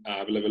implementation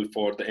available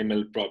for the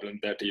ML problem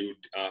that you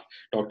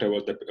talked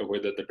about,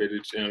 whether the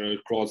pedestrian will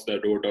cross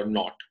the road or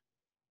not.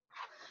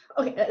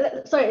 Okay,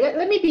 sorry,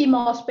 let me be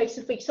more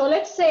specific. So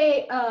let's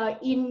say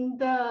in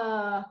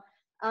the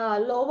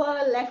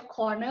lower left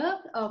corner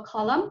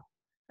column,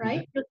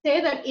 right? You say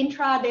that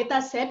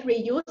intra-data set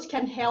reuse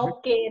can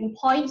help gain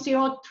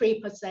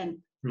 0.03%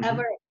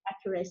 average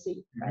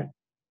accuracy, right?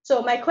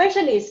 So my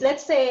question is,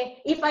 let's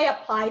say if I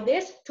apply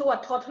this to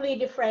a totally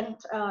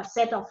different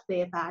set of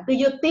data, do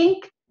you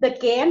think the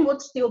gain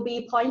would still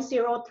be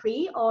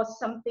 0.03 or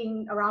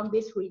something around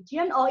this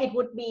region, or it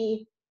would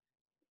be,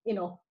 you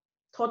know,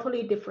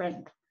 totally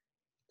different?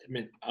 I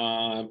mean,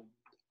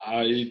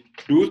 I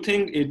do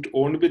think it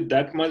won't be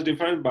that much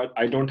different, but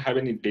I don't have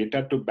any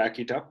data to back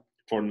it up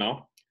for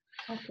now.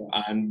 Okay.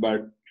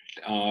 But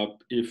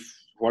if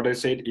what I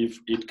said, if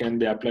it can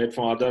be applied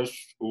for other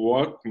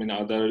work, I mean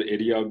other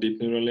area of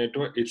deep neural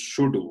network, it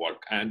should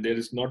work. And there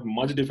is not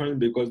much difference,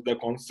 because the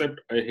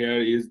concept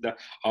here is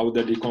how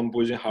the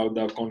decomposition, how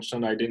the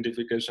constant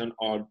identification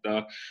or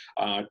the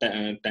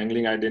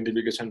tangling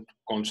identification,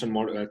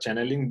 constant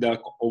channeling,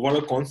 the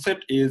overall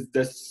concept is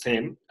the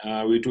same.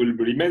 It will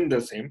remain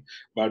the same,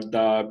 but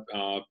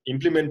the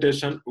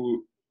implementation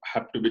will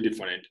have to be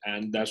different,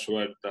 and that's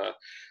where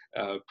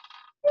the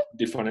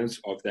difference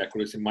of the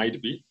accuracy might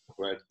be,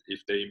 where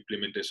if the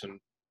implementation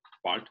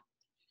part.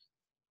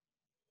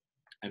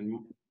 And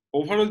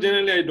overall,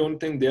 generally, I don't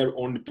think there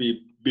won't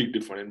be big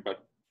difference,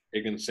 but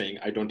again, saying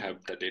I don't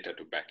have the data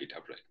to back it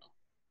up right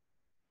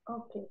now.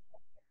 Okay.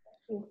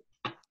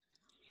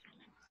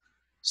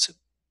 So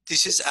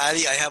this is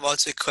Ali. I have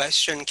also a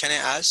question. Can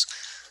I ask?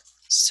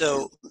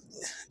 So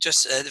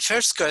just the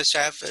first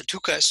question, I have two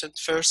questions.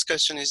 First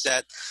question is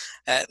that,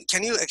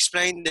 can you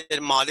explain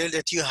the model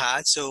that you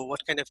had? So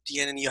what kind of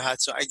DNN you had?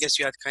 So I guess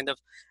you had kind of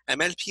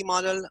MLP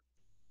model.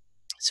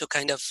 So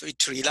kind of with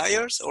 3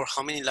 layers, or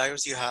how many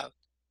layers you have?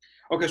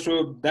 Okay,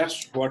 so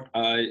that's what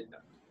I,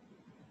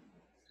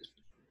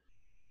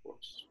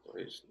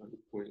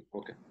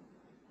 okay.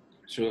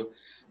 So,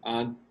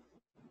 going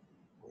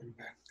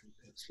back to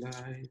the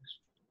slides.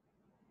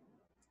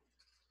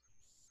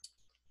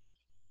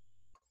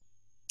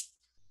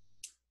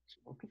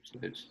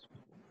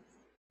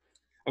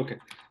 Okay,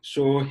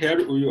 so here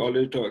we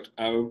already talked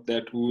about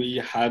that we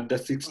had the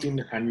 16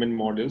 handmade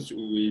models.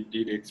 We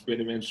did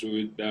experiments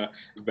with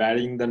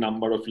varying the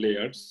number of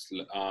layers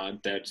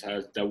that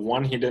has the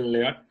 1 hidden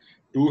layer,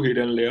 2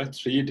 hidden layers,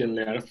 3 hidden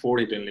layers, 4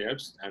 hidden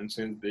layers. And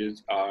since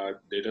these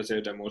data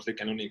sets are mostly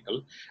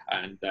canonical,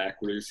 and the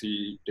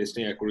accuracy,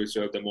 testing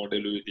accuracy of the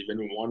model with even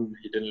 1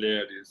 hidden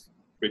layer is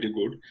pretty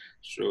good.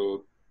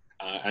 So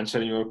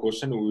answering your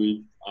question,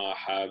 we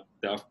have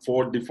the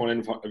 4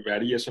 different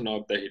variation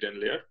of the hidden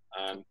layer,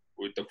 and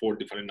with the 4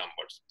 different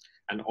numbers,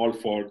 and all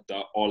for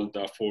all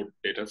the 4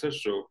 data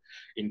sets. So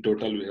in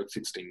total, we have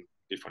 16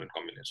 different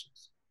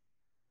combinations.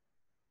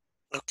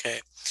 Okay,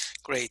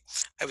 great.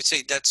 I would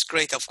say that's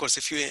great. Of course,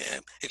 if you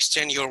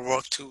extend your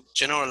work to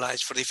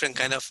generalize for different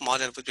kind of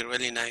model, would be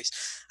really nice,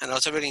 and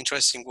also very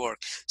interesting work.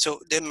 So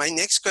then my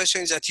next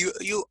question is that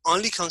you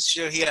only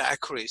consider here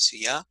accuracy,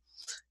 yeah?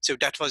 So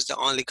that was the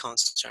only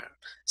concern.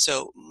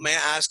 So may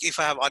I ask if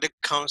I have other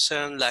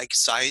concern like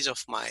size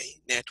of my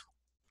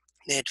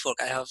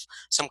network? I have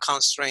some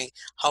constraint.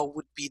 How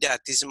would be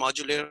that this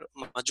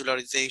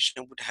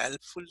modularization would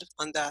helpful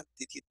on that?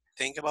 Did you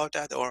think about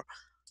that? Or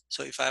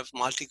so if I have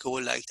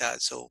multi-goal like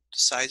that, so the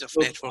size of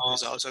network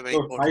is also very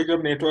important. Size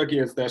of network,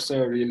 yes, that's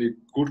a really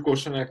good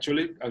question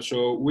actually.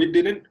 So we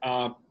didn't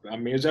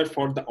measure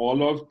for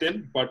all of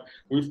them, but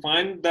we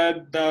find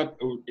that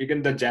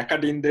again the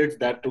Jaccard index,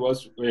 that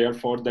was where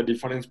for the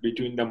difference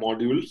between the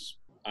modules.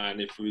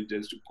 And if we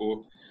just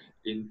go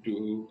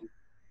into,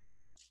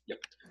 yep.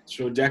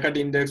 So Jaccard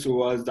index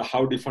was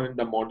how different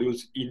the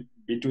modules in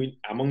between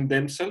among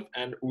themselves.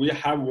 And we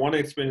have one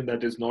experiment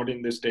that is not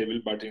in this table,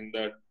 but in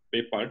the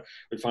paper,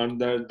 we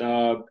found that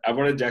the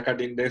average Jaccard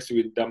index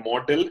with the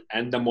model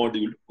and the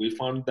module, we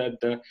found that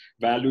the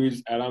value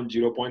is around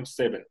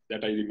 0.7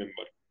 that I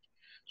remember.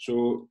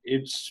 So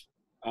it's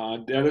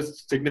there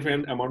is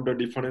significant amount of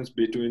difference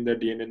between the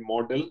DNN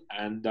model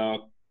and the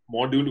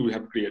module we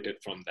have created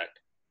from that.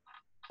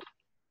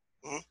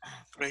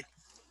 Great,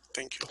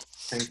 thank you.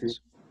 Thank you.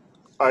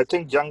 I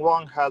think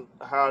Jiangwang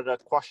had a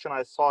question.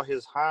 I saw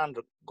his hand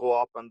go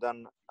up, and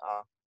then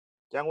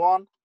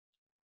Jiangwang.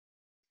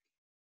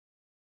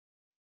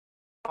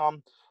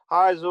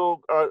 Hi,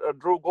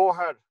 Drew, go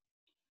ahead.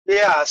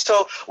 Yeah,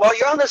 so while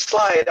you're on the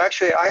slide,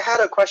 actually, I had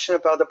a question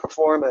about the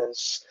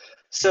performance.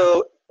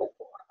 So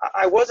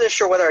I wasn't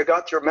sure whether I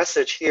got your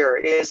message here.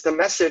 Is the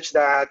message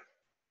that,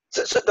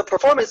 so the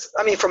performance,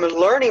 I mean, from a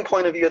learning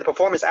point of view, the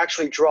performance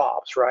actually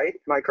drops, right?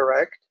 Am I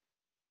correct?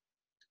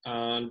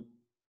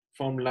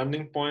 From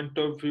learning point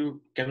of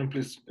view, can you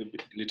please a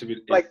little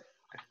bit?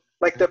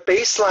 Like the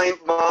baseline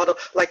model,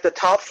 like the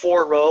top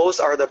 4 rows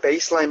are the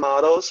baseline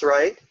models,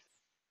 right?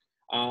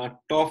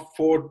 Top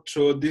 4,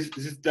 so this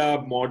is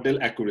the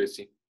model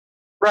accuracy.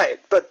 Right,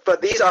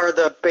 but these are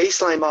the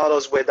baseline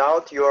models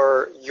without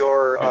your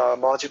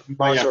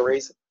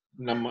modularization.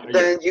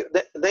 Then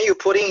you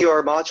put in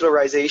your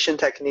modularization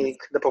technique.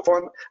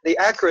 The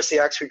accuracy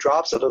actually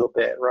drops a little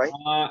bit, right?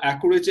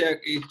 Accuracy. I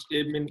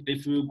mean,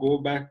 if you go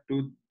back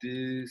to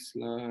this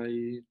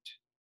slide,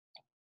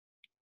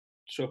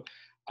 so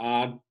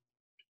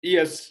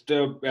yes,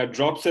 the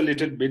drops a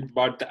little bit,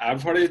 but the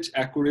average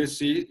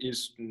accuracy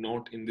is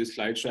not in this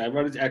slide. So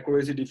average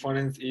accuracy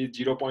difference is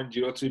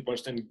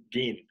 0.03%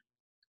 gain.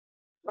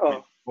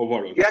 Oh,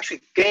 overall. You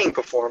actually gain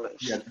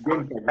performance. Yes,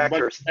 gain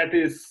performance. But that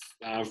is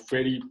a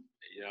very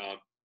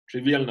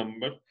trivial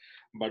number,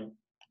 but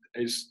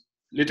it's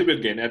little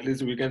bit gain. At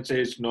least we can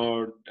say it's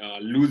not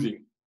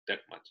losing that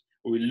much.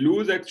 We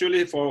lose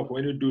actually for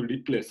when you do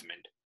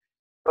replacement.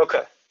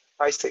 Okay,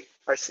 I see.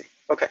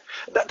 Okay,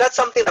 that's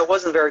something that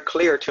wasn't very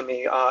clear to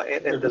me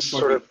in this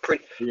sort of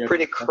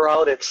pretty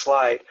crowded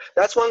slide.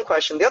 That's one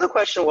question. The other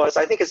question was,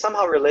 I think it's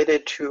somehow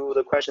related to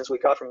the questions we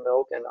got from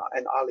Milk and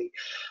Ali.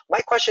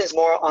 My question is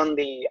more on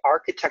the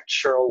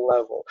architectural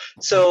level.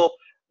 So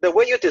the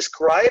way you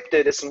described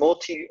it is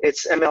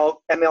it's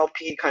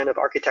MLP kind of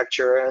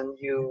architecture, and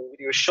you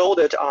showed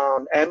it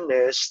on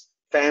MNIST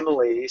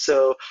family,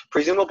 so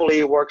presumably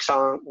it works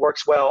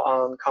well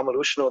on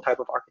convolutional type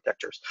of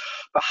architectures.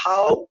 But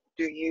how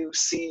do you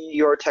see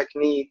your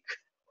technique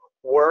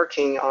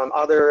working on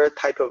other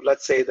type of,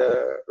 let's say,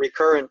 the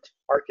recurrent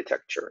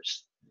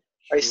architectures?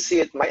 I see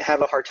it might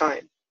have a hard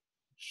time.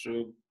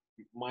 So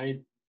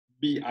might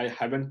be I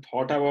haven't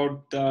thought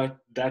about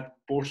that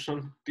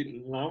portion till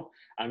now.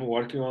 I'm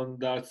working on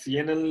the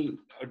CNL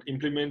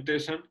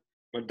implementation,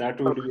 but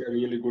that would be a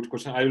really good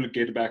question. I will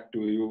get back to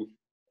you.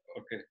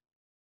 Okay.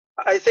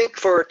 I think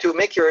to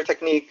make your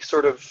technique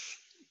sort of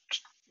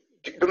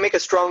to make a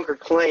stronger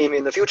claim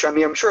in the future. I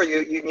mean, I'm sure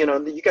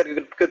you get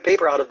a good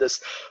paper out of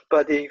this,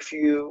 but if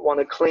you want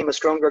to claim a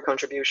stronger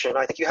contribution,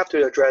 I think you have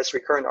to address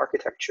recurrent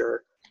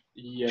architecture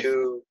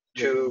to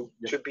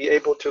be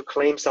able to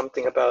claim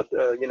something about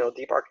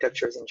deep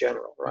architectures in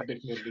general, right?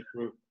 Definitely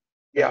true.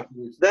 Yeah.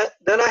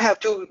 Then I have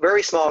two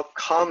very small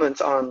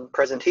comments on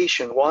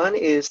presentation. One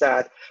is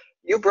that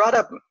you brought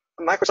up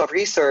Microsoft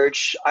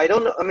Research. I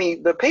don't know. I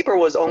mean, the paper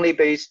was only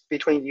based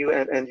between you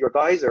and your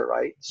advisor,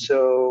 right?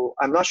 So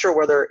I'm not sure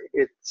whether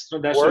it's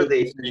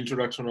worthy. The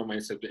introduction of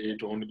myself.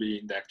 It won't be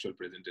in the actual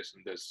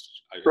presentation.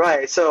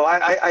 Right. So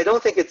I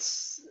don't think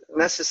it's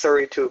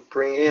necessary to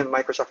bring in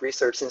Microsoft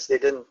Research since they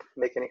didn't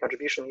make any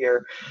contribution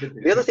here.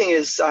 The other thing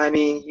is, I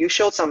mean, you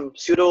showed some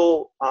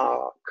pseudo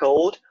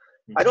code.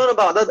 I don't know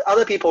about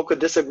other people could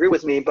disagree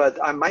with me, but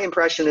my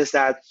impression is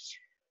that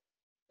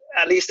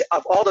at least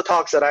of all the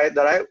talks that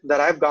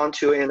I've gone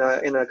to in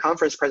a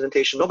conference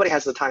presentation, nobody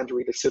has the time to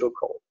read the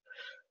pseudocode.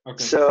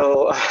 Okay.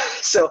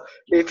 So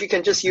if you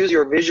can just use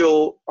your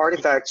visual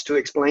artifacts to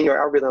explain your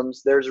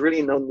algorithms, there's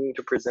really no need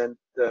to present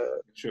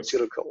the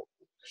pseudocode.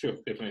 Sure,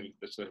 definitely.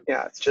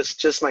 Yeah, it's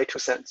just my 2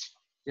 cents.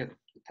 Yeah,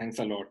 thanks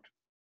a lot.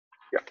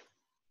 Yeah,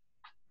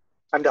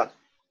 I'm done.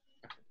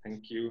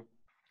 Thank you.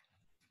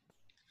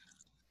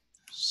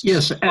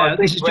 This is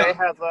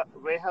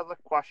Wei has a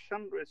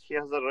question. She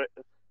has a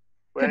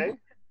Wei.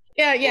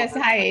 Yes.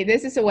 Hi,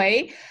 this is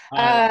Wei.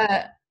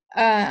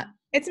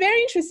 It's a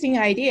very interesting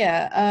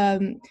idea.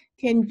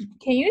 Can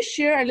you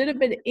share a little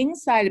bit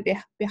insight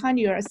behind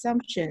your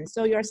assumption?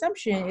 So your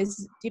assumption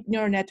is deep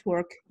neural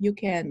network, you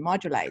can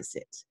modularize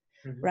it,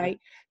 right?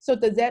 So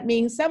does that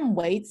mean some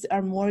weights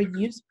are more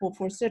useful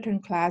for certain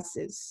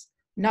classes?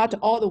 Not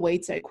all the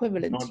weights are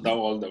equivalent. Not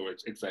all the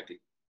weights, exactly.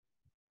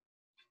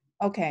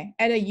 Okay,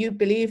 and you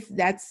believe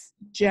that's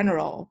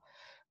general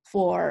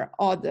for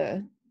all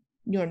the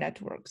neural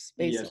networks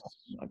based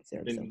on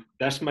observation?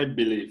 That's my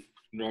belief.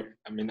 I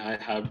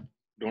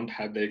don't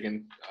have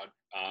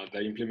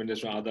the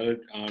implementation of other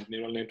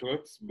neural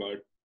networks,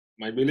 but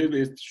my belief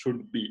is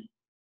should be.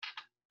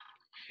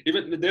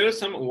 Even there are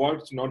some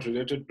works not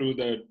related to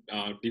the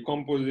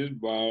decomposition,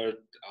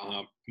 but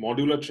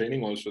modular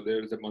training also.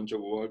 There's a bunch of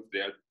work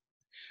there.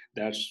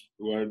 That's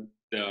where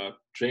the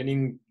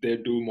training they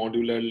do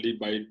modularly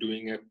by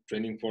doing a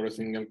training for a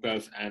single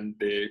class, and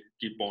they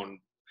keep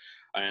on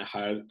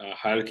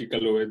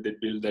hierarchical way they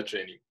build the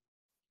training.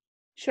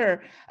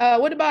 Sure.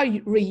 What about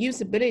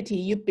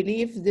reusability? You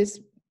believe this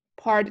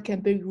part can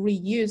be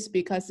reused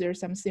because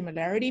there's some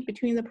similarity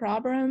between the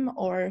problem,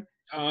 or?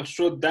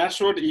 So that's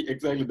what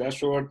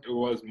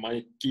was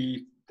my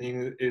key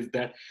thing, is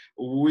that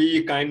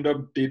we kind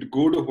of did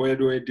good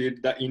when we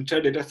did the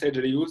inter-data set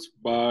reuse,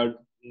 but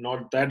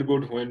not that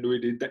good when we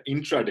did the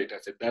intra-data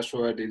set. That's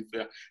what is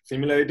the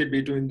similarity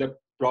between the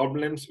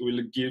problems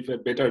will give a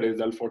better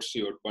result for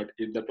sure. But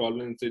if the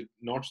problems is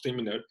not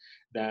similar,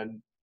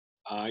 then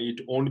it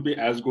won't be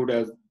as good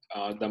as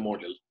the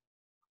model.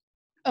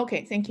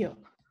 Okay, thank you.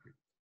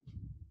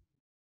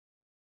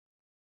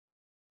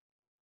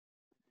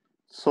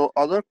 So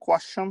other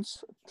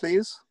questions,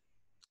 please?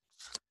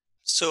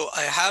 So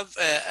I have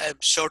a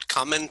short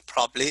comment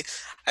probably.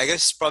 I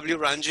guess probably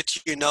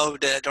Ranjeet, you know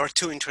that there are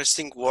two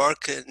interesting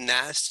work,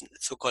 NAST,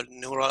 so-called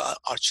Neural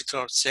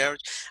Architectural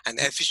Search, and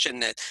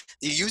FMNIST.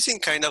 They're using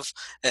kind of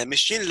a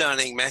machine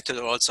learning method,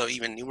 or also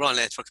even neural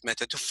network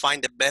method, to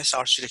find the best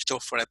architecture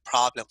for a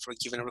problem, for a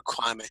given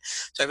requirement.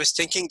 So I was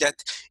thinking that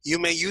you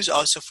may use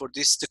also for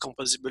this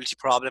decomposability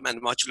problem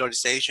and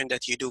modularization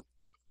that you do.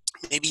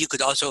 Maybe you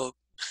could also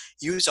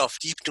use of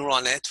deep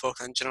neural network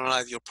and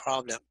generalize your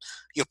problem,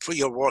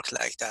 your work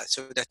like that.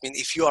 So that means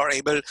if you are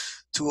able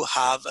to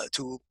have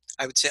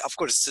I would say, of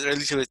course, it's a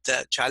little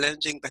bit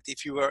challenging, but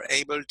if you were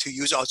able to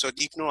use also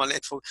deep neural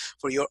network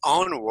for your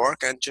own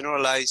work and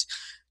generalize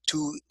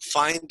to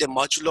find the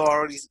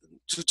modular,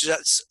 to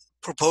just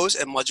propose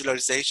a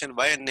modularization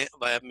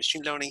via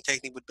machine learning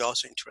technique would be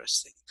also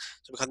interesting.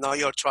 So because now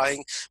you're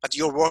trying, but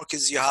your work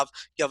is you have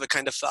a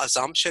kind of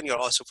assumption. You're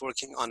also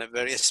working on a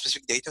very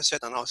specific data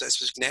set and also a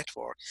specific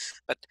network.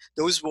 But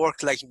those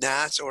work like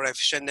NAS or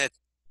FMNIST,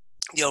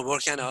 they are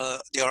working on,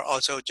 they are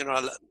also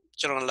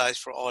generalized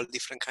for all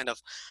different kind of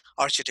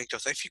architecture.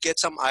 So if you get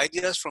some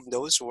ideas from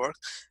those work,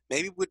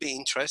 maybe it would be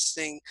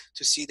interesting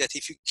to see that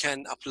if you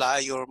can apply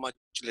your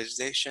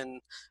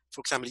modularization, for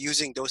example,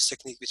 using those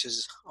techniques which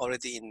is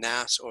already in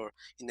NAS or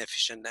in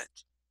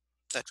FMNIST.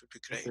 That would be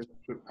great.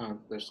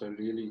 That's a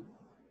really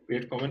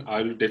great comment.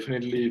 I will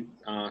definitely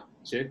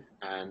check,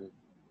 and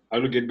I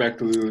will get back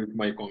to you with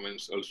my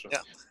comments also. Yeah,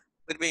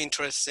 it would be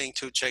interesting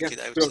to check it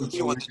out. Sure. If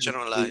you want to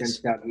generalize. We can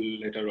chat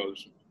later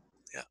also.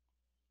 Yeah.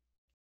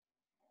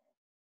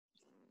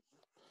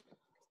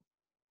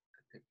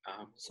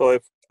 So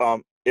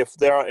if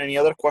there are any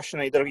other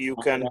question, either you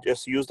can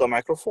just use the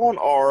microphone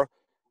or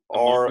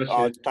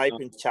type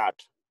in chat.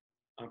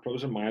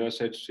 Professor Myra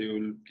said she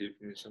will give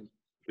me some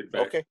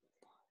feedback. Okay.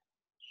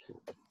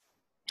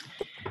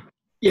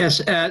 Yes,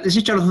 this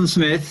is Jonathan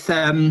Smith.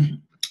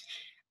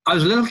 I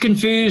was a little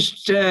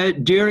confused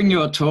during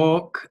your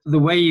talk, the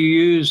way you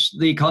use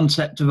the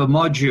concept of a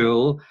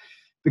module,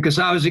 because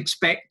I was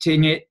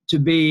expecting it to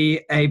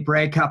be a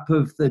breakup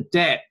of the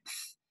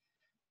depth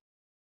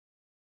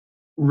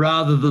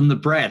rather than the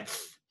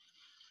breadth.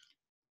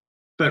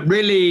 But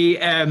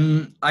really,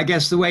 I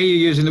guess the way you're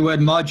using the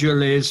word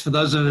module is, for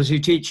those of us who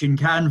teach in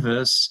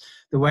Canvas,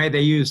 the way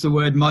they use the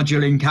word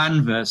module in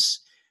Canvas,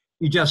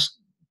 you just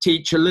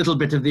teach a little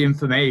bit of the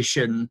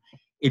information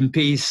in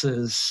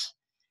pieces.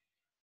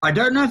 I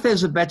don't know if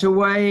there's a better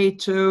way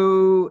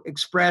to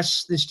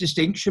express this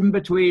distinction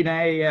between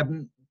a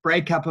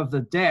breakup of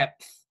the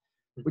depth,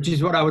 which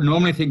is what I would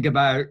normally think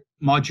about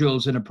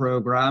modules in a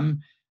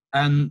program,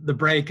 and the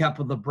breakup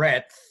of the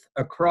breadth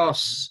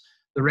across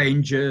the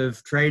range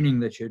of training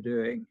that you're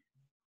doing.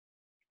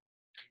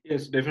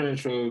 Yes, definitely.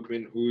 So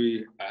when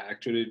we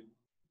actually,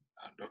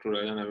 Dr.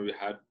 Rajan and we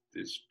had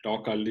this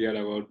talk earlier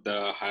about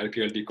the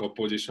hierarchical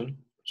decomposition.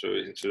 So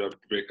instead of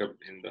breakup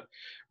in the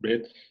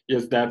breadth,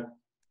 yes, that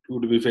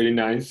would be very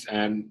nice,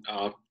 and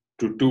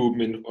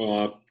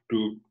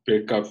to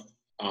break up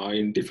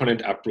in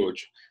different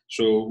approach.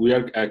 So we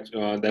are at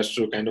that's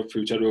the kind of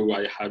future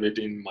where I have it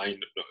in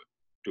mind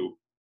too.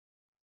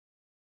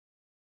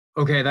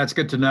 Okay, that's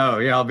good to know.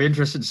 Yeah, I'll be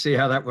interested to see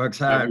how that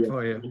works out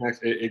for you.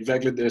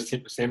 Exactly the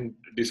same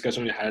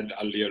discussion we had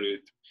earlier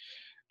with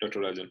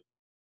Dr. Rajan.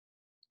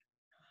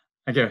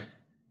 Thank you.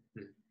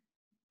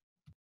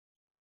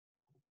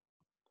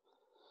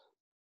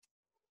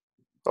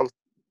 Well,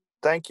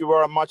 thank you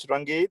very much,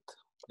 Rangeet.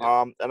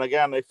 And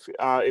again,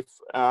 if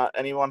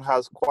anyone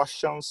has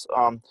questions,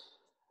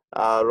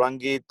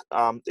 Rangeet,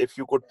 if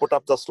you could put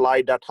up the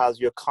slide that has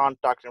your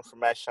contact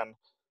information,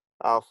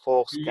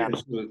 folks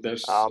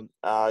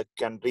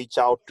can reach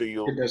out to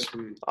you.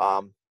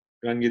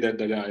 Rangeet at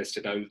the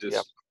IST, I will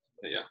just,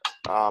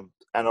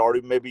 and or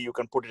maybe you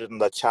can put it in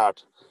the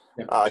chat.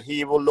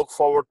 He will look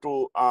forward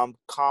to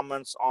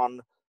comments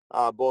on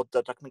both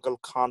the technical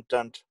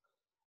content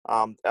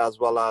as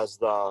well as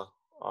the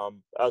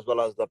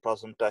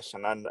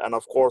presentation, and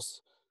of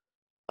course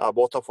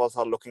both of us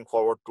are looking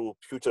forward to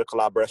future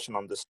collaboration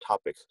on this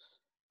topic.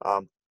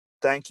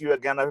 Thank you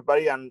again,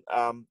 everybody, and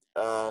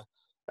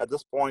at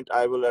this point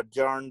I will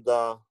adjourn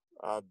the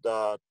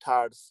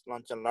TADS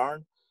Lunch and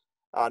Learn.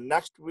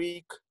 Next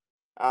week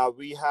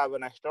we have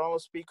an external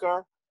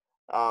speaker,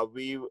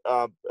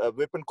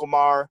 Vipin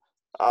Kumar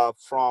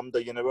from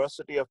the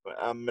University of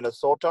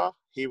Minnesota.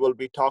 He will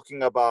be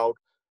talking about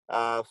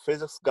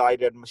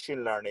physics-guided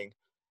machine learning.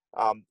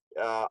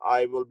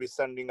 I will be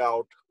sending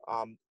out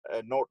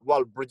a note.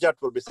 Well, Bridget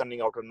will be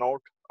sending out a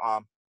note.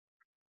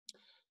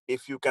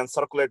 If you can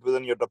circulate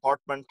within your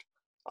department,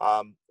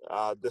 I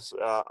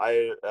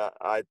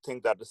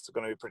think that this is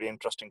going to be a pretty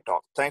interesting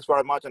talk. Thanks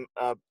very much, and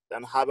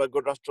have a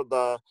good rest of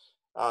the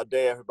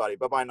day, everybody.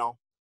 Bye bye now.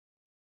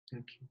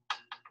 Thank you.